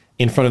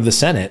in front of the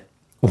Senate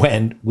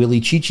when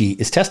Willie Chi-Chi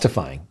is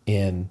testifying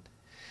in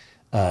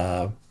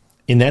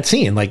that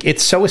scene? Like,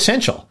 it's so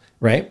essential,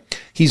 right?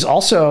 He's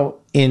also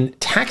in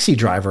Taxi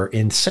Driver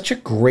in such a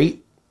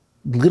great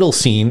little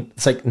scene.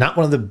 It's like not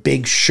one of the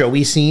big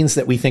showy scenes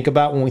that we think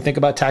about when we think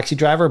about Taxi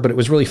Driver, but it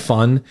was really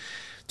fun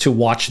to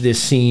watch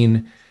this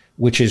scene,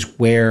 which is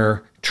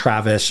where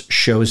Travis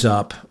shows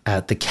up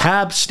at the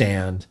cab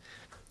stand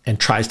and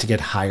tries to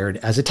get hired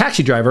as a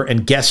taxi driver.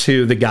 And guess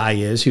who the guy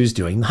is who's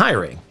doing the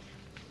hiring?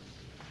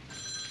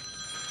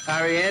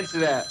 Harry, answer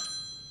that.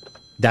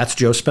 That's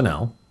Joe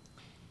Spinell.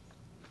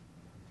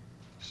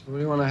 So what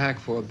do you want to hack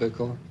for,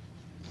 Bickle?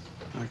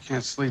 I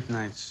can't sleep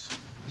nights.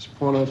 There's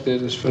porn up there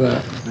just for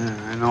that.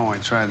 Yeah, I know. I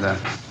tried that.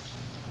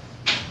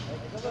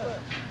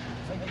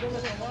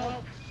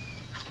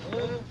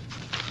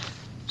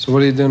 So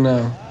what do you do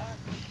now?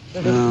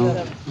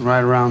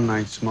 Ride around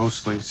nights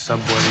mostly.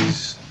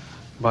 Subways,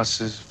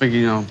 buses.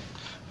 Figure, I'm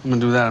gonna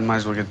do that. I might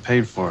as well get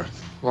paid for it.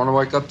 Want to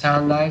work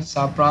uptown nights,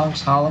 South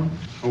Bronx, Harlem?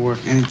 I'll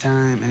work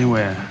anytime,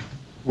 anywhere.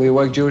 Will you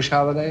work Jewish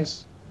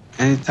holidays?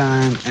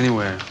 anytime,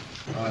 anywhere.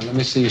 All right, let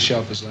me see your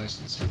chauffeur's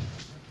license.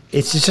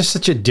 It's just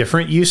such a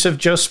different use of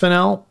Joe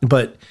Spinell,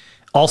 but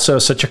also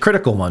such a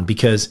critical one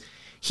because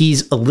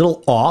he's a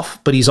little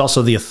off, but he's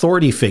also the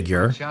authority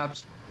figure.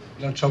 Chops.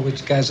 You don't trouble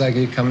with guys like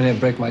you come in here and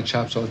break my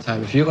chops all the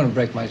time. If you're going to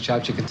break my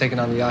chops, you can take it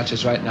on the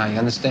arches right now. You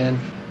understand?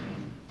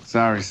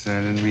 Sorry, sir.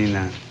 I didn't mean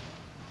that.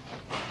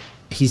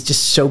 He's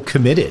just so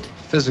committed.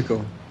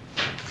 Physical.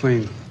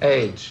 Clean.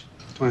 Age.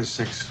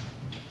 26.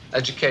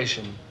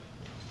 Education.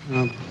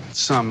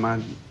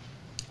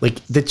 Like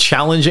the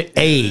challenge of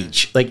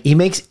age. Like he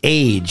makes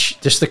age.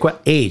 Just the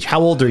age. How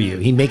old are you?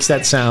 He makes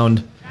that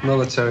sound.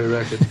 Military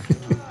record.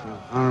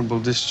 Honorable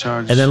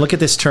discharge. And then look at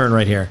this turn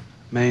right here.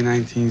 May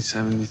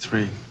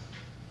 1973.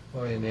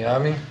 Were you in the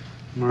Army?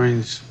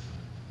 Marines.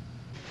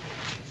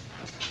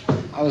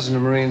 I was in the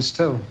Marines,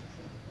 too.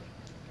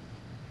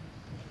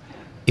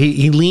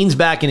 He leans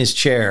back in his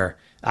chair.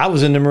 I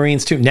was in the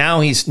Marines, too.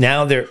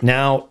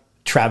 Now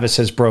Travis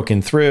has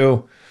broken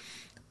through.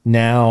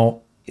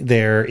 Now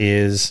there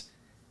is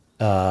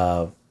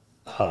a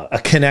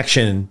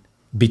connection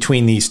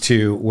between these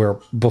two where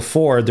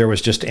before there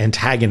was just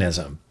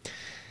antagonism.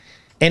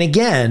 And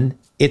again,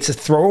 it's a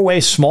throwaway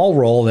small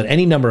role that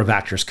any number of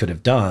actors could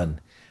have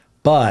done,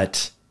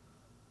 but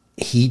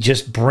he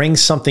just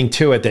brings something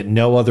to it that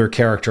no other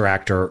character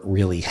actor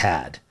really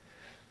had.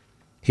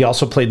 He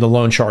also played the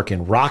loan shark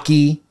in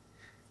Rocky.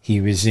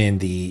 He was in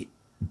the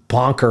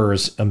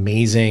bonkers,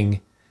 amazing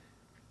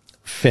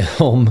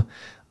film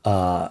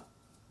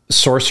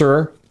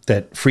Sorcerer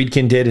that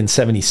Friedkin did in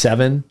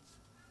 1977.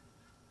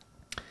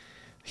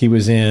 He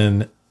was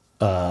in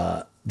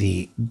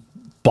the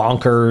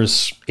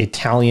bonkers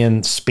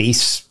Italian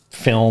space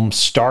film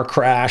Star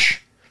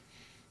Crash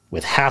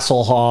with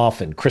Hasselhoff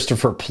and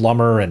Christopher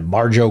Plummer and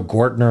Marjoe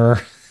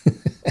Gortner.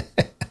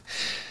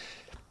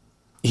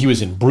 He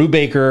was in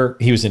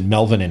Brubaker. He was in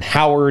Melvin and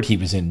Howard. He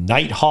was in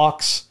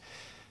Nighthawks.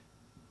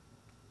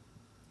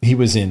 He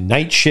was in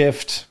Night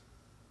Shift.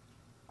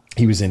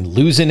 He was in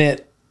Losing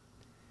It.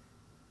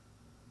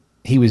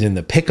 He was in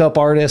The Pickup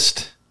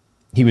Artist.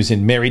 He was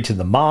in Married to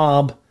the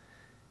Mob.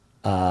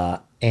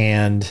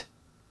 And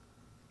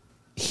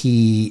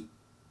I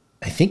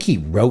think he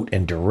wrote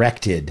and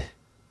directed.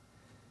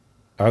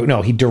 Oh,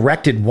 no, he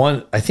directed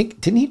one. I think,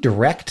 didn't he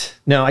direct?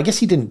 No, I guess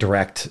he didn't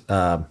direct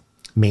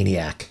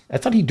Maniac. I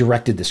thought he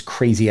directed this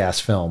crazy ass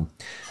film.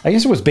 I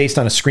guess it was based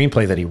on a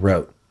screenplay that he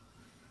wrote.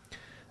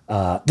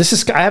 I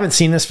haven't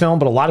seen this film,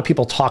 but a lot of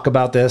people talk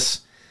about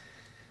this.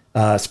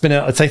 I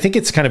think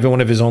it's kind of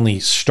one of his only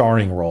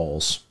starring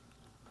roles.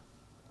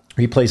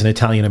 He plays an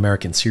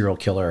Italian-American serial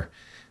killer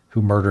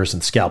who murders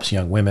and scalps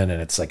young women,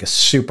 and it's like a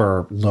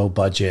super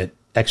low-budget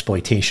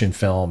exploitation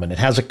film, and it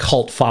has a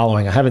cult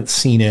following. I haven't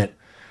seen it,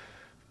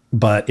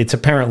 but it's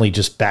apparently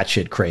just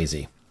batshit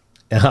crazy.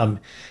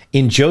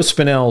 In Joe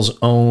Spinell's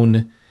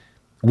own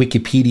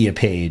Wikipedia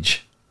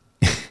page,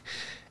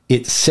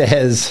 it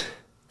says,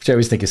 which I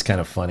always think is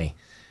kind of funny.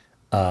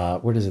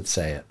 Where does it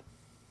say it?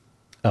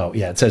 Oh,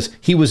 yeah. It says,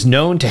 he was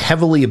known to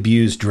heavily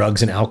abuse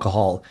drugs and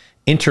alcohol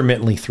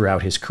intermittently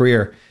throughout his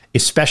career,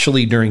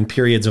 especially during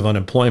periods of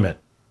unemployment.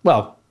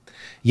 Well,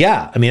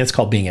 yeah. I mean, it's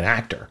called being an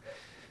actor.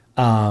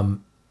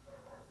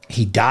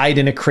 He died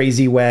in a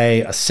crazy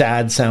way, a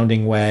sad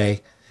sounding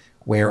way,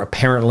 where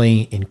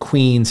apparently in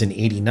Queens in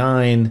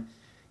 1989,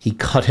 he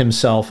cut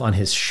himself on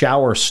his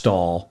shower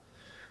stall,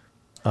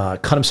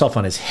 cut himself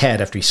on his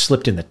head after he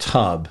slipped in the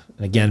tub.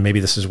 And again,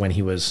 maybe this is when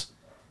he was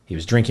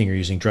drinking or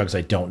using drugs.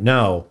 I don't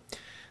know.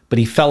 But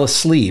he fell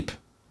asleep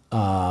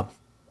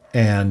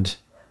and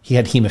he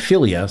had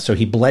hemophilia, so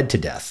he bled to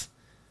death.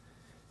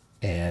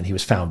 And he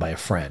was found by a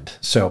friend.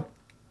 So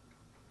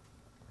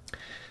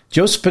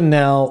Joe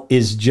Spinell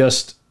is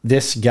just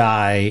this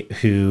guy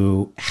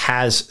who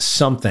has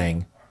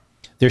something.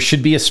 There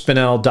should be a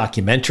Spinell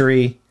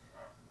documentary.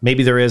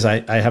 Maybe there is.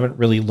 I haven't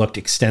really looked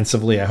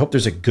extensively. I hope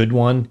there's a good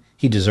one.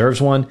 He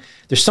deserves one.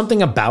 There's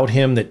something about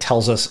him that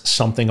tells us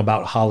something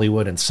about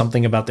Hollywood and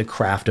something about the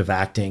craft of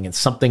acting and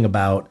something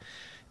about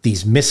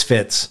these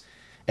misfits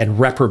and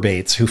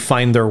reprobates who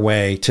find their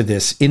way to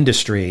this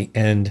industry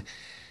and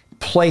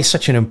play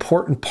such an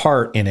important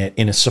part in it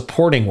in a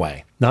supporting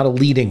way, not a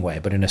leading way,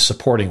 but in a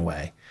supporting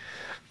way.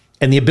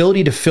 And the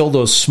ability to fill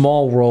those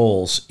small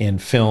roles in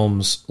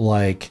films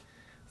like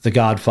The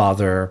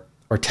Godfather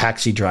or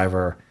Taxi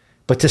Driver,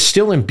 but to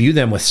still imbue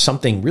them with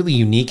something really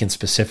unique and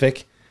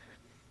specific,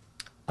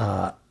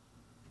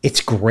 it's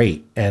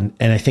great. And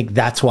I think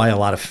that's why a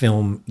lot of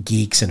film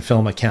geeks and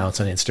film accounts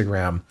on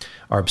Instagram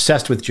are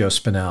obsessed with Joe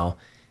Spinell,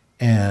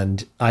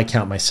 and I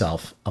count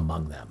myself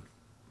among them.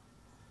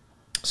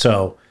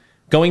 So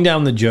going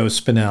down the Joe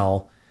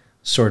Spinell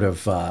sort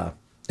of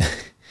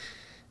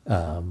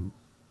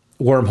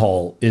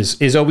wormhole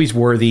is always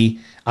worthy.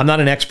 I'm not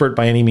an expert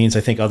by any means.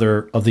 I think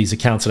other of these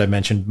accounts that I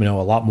mentioned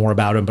know a lot more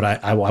about him,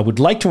 but I would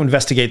like to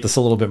investigate this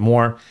a little bit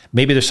more.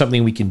 Maybe there's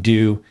something we can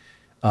do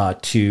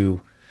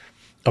to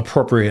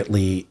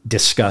appropriately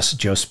discuss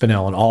Joe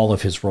Spinell and all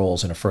of his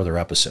roles in a further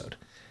episode.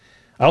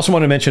 I also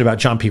want to mention about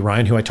John P.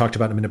 Ryan, who I talked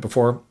about a minute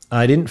before.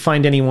 I didn't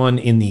find anyone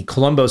in the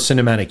Columbo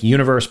cinematic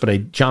universe,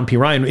 but John P.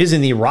 Ryan is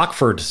in the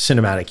Rockford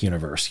cinematic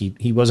universe.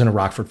 He was in a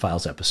Rockford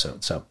Files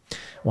episode, so I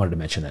wanted to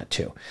mention that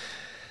too.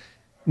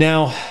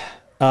 Now,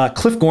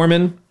 Cliff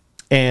Gorman,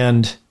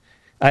 and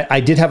I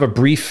did have a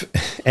brief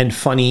and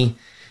funny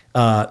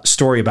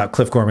story about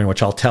Cliff Gorman,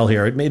 which I'll tell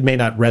here. It may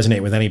not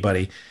resonate with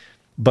anybody,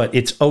 but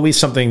it's always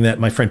something that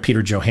my friend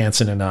Peter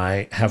Johansson and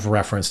I have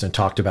referenced and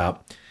talked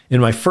about. In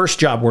my first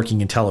job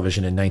working in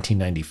television in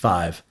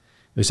 1995,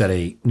 it was at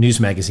a news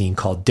magazine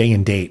called Day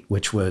and Date,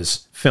 which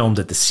was filmed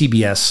at the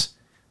CBS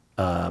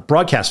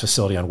broadcast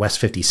facility on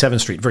West 57th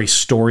Street, very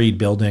storied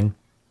building.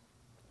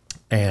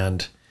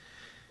 And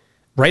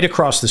right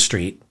across the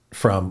street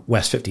from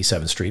West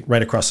 57th Street,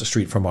 right across the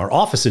street from our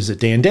offices at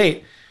Day and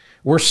Date,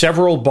 were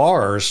several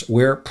bars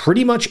where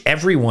pretty much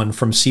everyone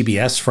from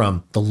CBS,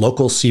 from the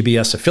local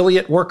CBS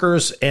affiliate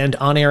workers and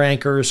on-air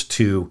anchors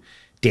to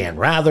Dan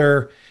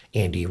Rather,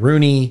 Andy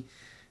Rooney,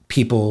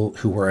 people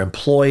who were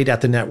employed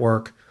at the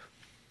network,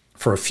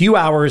 for a few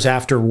hours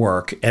after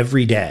work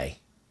every day,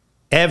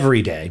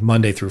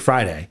 Monday through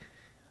Friday,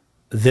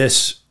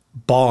 this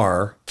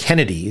bar,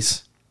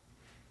 Kennedy's,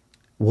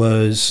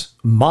 was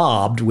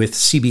mobbed with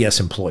CBS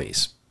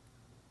employees.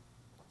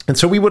 And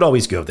so we would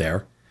always go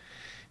there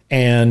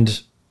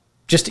and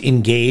just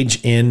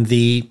engage in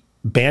the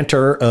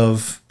banter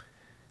of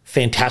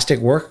fantastic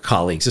work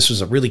colleagues. This was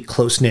a really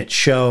close-knit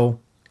show.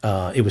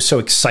 It was so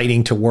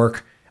exciting to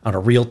work on a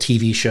real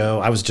TV show.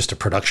 I was just a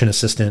production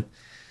assistant.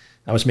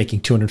 I was making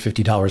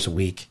 $250 a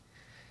week.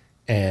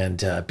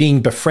 And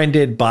being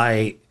befriended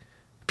by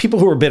people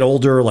who were a bit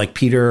older, like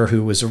Peter,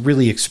 who was a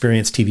really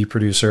experienced TV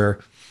producer,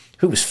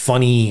 who was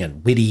funny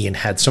and witty and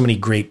had so many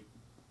great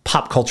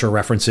pop culture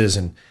references.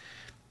 And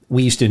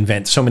we used to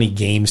invent so many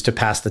games to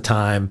pass the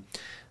time.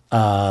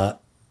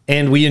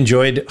 And we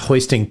enjoyed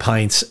hoisting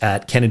pints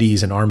at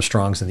Kennedy's and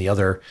Armstrong's and the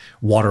other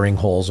watering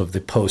holes of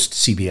the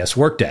post-CBS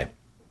workday.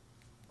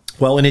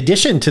 Well, in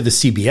addition to the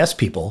CBS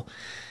people,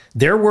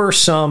 there were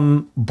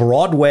some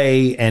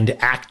Broadway and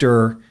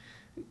actor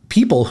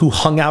people who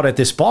hung out at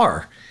this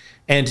bar.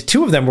 And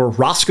two of them were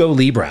Roscoe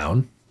Lee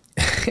Brown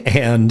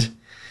and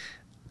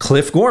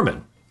Cliff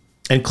Gorman.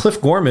 And Cliff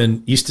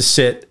Gorman used to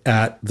sit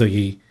at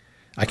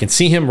I can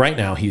see him right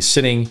now. He's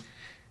sitting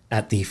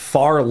at the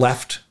far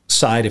left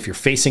side if you're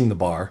facing the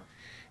bar.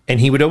 And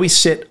he would always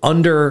sit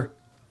under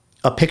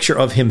a picture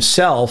of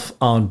himself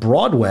on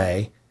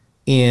Broadway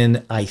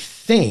in, I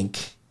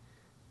think,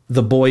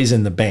 The Boys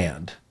in the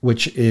Band,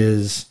 which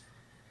is,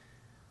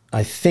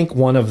 I think,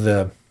 one of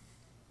the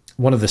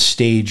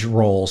stage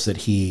roles that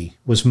he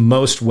was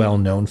most well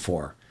known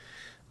for.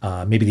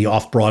 Maybe the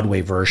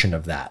off-Broadway version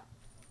of that.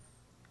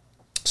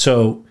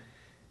 So,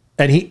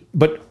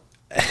 but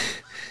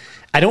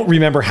I don't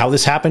remember how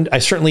this happened. I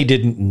certainly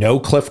didn't know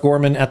Cliff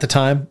Gorman at the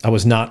time. I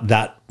was not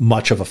that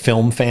much of a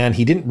film fan.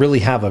 He didn't really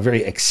have a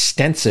very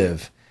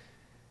extensive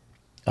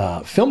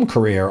film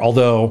career,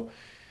 although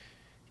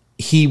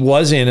he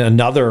was in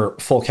another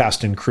full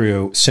cast and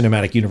crew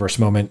cinematic universe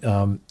moment.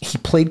 He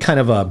played kind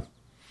of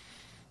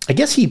I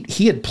guess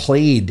he had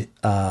played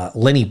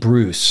Lenny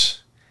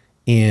Bruce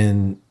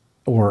on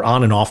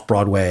an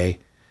off-Broadway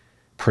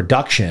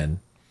production,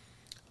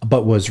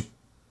 but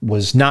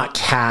was not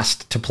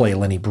cast to play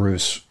Lenny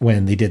Bruce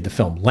when they did the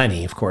film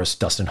Lenny. Of course,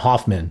 Dustin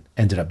Hoffman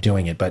ended up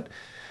doing it, but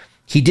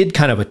he did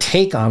kind of a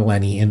take on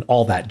Lenny in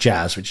All That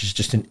Jazz, which is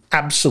just an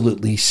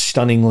absolutely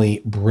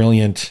stunningly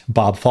brilliant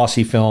Bob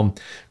Fosse film.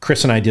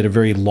 Chris and I did a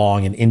very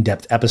long and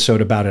in-depth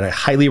episode about it. I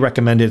highly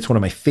recommend it. It's one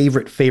of my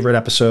favorite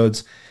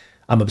episodes.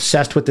 I'm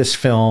obsessed with this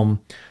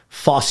film.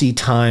 Fosse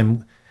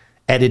time,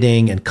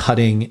 editing and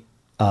cutting.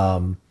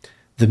 The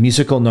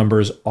musical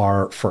numbers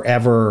are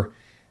forever.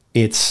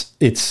 It's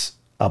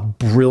a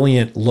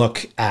brilliant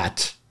look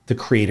at the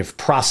creative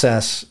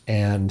process,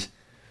 and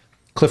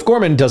Cliff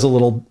Gorman does a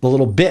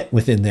little bit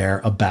within there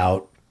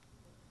about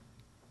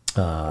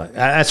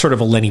that's sort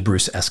of a Lenny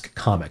Bruce-esque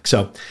comic.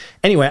 So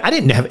anyway, I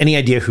didn't have any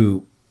idea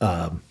who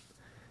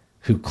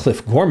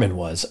Cliff Gorman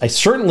was. I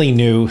certainly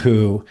knew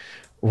who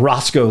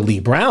Roscoe Lee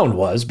Brown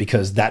was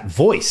because that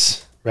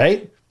voice,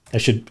 right? I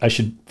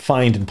should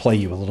find and play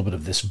you a little bit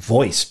of this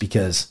voice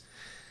because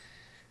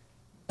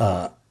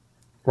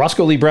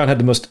Roscoe Lee Brown had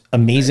the most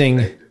amazing.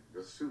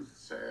 The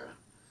soothsayer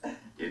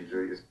in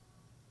Julius.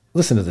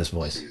 Listen to this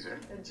voice. Caesar.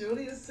 And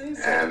Julius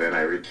Caesar. And then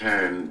I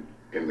returned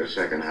in the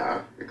second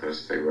half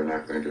because they were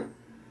not going to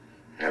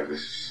have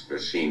the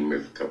scene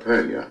with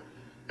Calpurnia.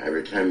 I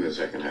returned in the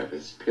second half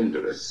as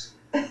Pindorus.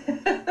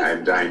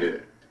 I'm dying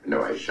to.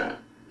 No, I shan't.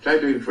 Shall I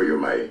do for you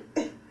my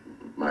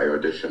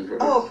audition for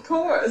this? Oh, of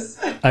course.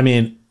 I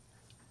mean,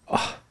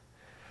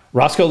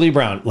 Roscoe Lee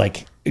Brown,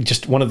 like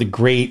just one of the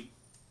great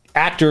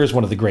actors,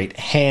 one of the great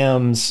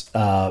hams,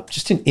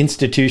 just an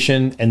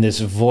institution, and this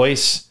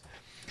voice,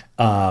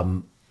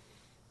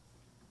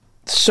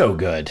 so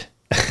good.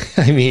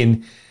 I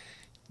mean,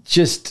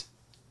 just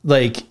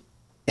like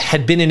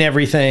had been in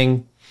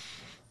everything.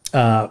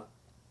 I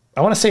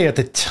want to say at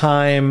the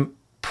time,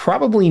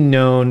 probably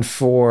known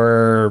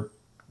for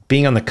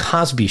being on The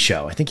Cosby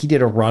Show. I think he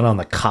did a run on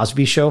The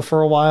Cosby Show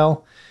for a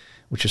while,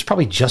 which was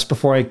probably just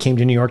before I came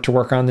to New York to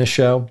work on this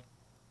show.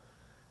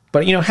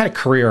 But, had a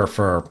career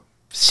for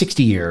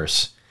 60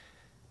 years.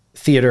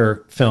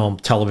 Theater, film,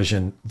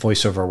 television,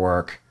 voiceover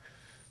work.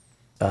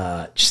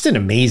 Just an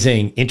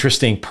amazing,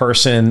 interesting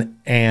person,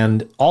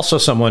 and also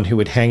someone who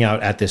would hang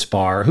out at this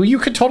bar, who you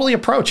could totally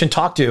approach and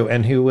talk to,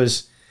 and who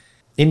was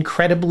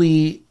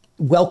incredibly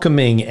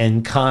welcoming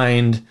and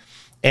kind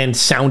and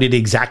sounded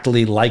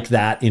exactly like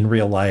that in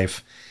real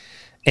life.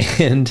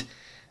 And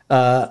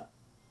I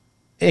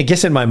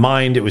guess in my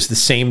mind, it was the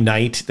same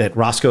night that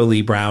Roscoe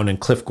Lee Brown and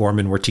Cliff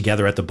Gorman were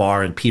together at the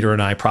bar, and Peter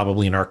and I,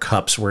 probably in our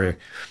cups, were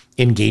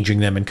engaging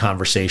them in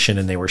conversation,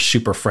 and they were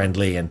super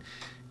friendly. And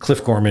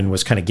Cliff Gorman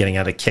was kind of getting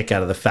a kick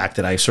out of the fact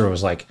that I sort of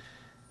was like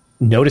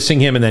noticing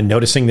him, and then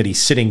noticing that he's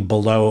sitting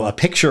below a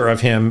picture of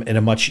him and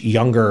a much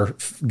younger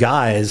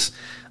guys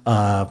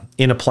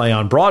in a play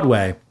on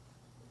Broadway.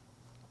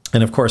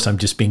 And of course, I'm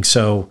just being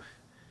so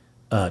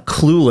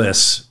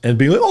clueless and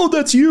being like, oh,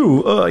 that's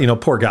you.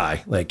 Poor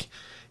guy. Like,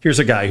 here's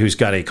a guy who's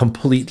got a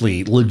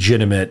completely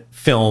legitimate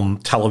film,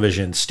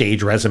 television,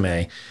 stage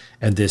resume.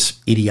 And this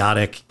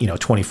idiotic,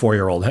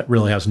 24-year-old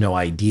really has no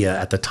idea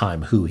at the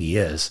time who he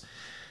is.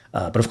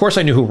 But of course,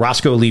 I knew who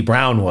Roscoe Lee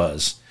Brown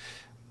was.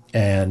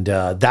 And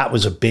that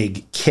was a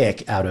big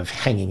kick out of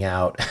hanging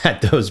out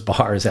at those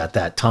bars at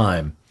that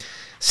time.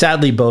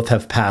 Sadly, both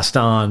have passed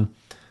on,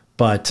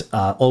 but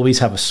always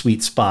have a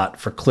sweet spot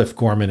for Cliff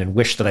Gorman, and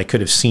wish that I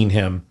could have seen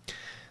him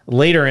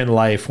later in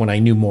life when I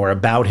knew more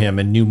about him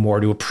and knew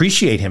more to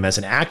appreciate him as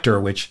an actor,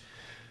 which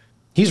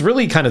he's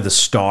really kind of the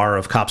star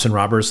of Cops and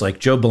Robbers. Like,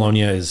 Joe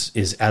Bologna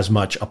is as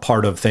much a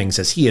part of things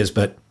as he is,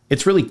 but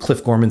it's really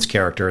Cliff Gorman's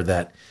character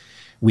that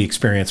we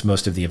experience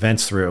most of the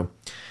events through.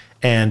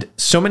 And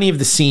so many of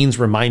the scenes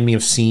remind me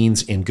of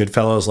scenes in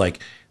Goodfellas, like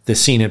the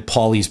scene at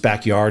Paulie's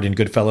backyard in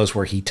Goodfellas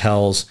where he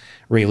tells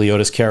Ray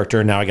Liotta's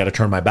character, now I got to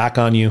turn my back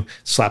on you,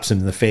 slaps him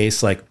in the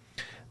face. Like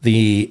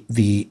the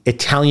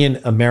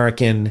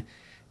Italian-American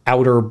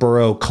outer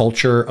borough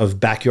culture of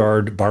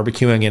backyard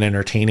barbecuing and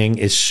entertaining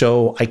is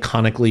so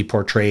iconically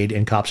portrayed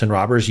in Cops and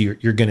Robbers.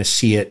 You're going to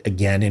see it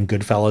again in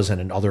Goodfellas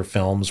and in other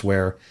films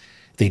where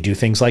they do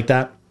things like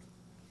that.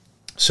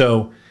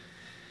 So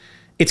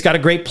it's got a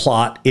great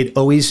plot. It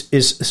always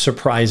is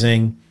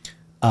surprising.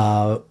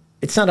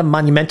 It's not a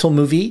monumental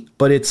movie,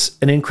 but it's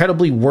an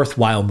incredibly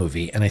worthwhile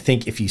movie. And I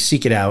think if you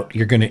seek it out,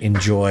 you're going to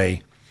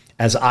enjoy,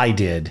 as I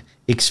did,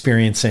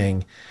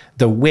 experiencing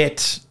the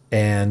wit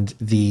and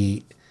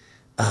the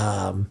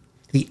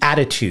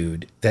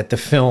attitude that the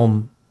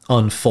film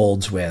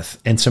unfolds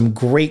with, and some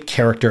great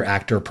character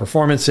actor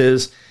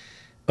performances,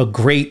 a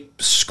great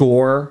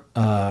score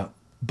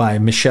by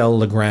Michel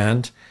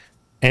Legrand.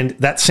 And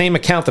that same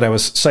account that I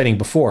was citing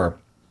before,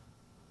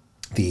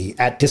 the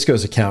At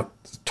Disco's account,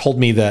 told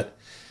me that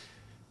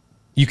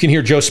you can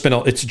hear Joe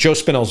Spinell. It's Joe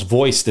Spinell's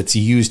voice that's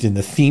used in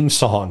the theme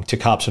song to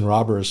Cops and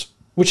Robbers,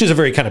 which is a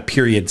very kind of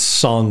period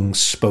sung,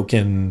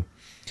 spoken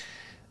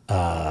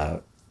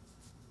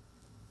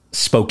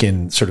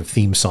sort of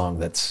theme song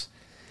that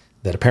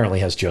apparently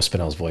has Joe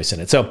Spinell's voice in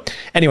it. So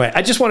anyway,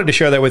 I just wanted to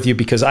share that with you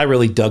because I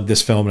really dug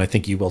this film, and I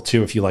think you will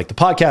too if you like the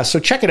podcast. So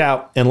check it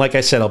out. And like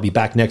I said, I'll be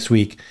back next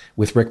week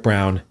with Rick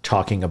Brown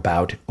talking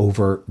about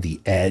Over the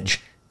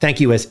Edge.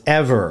 Thank you as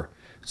ever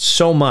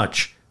so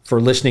much for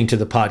listening to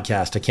the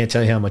podcast. I can't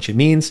tell you how much it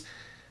means.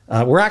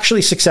 We're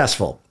actually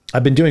successful.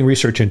 I've been doing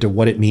research into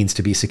what it means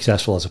to be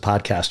successful as a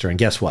podcaster, and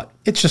guess what?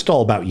 It's just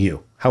all about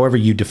you, however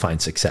you define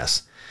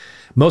success.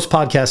 Most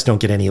podcasts don't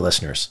get any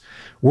listeners.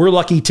 We're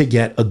lucky to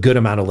get a good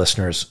amount of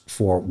listeners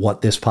for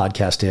what this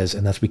podcast is,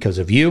 and that's because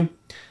of you.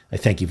 I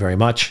thank you very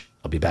much.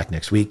 I'll be back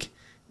next week,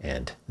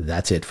 and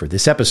that's it for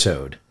this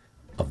episode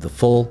of the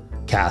Full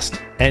Cast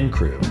and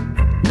Crew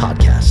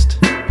podcast.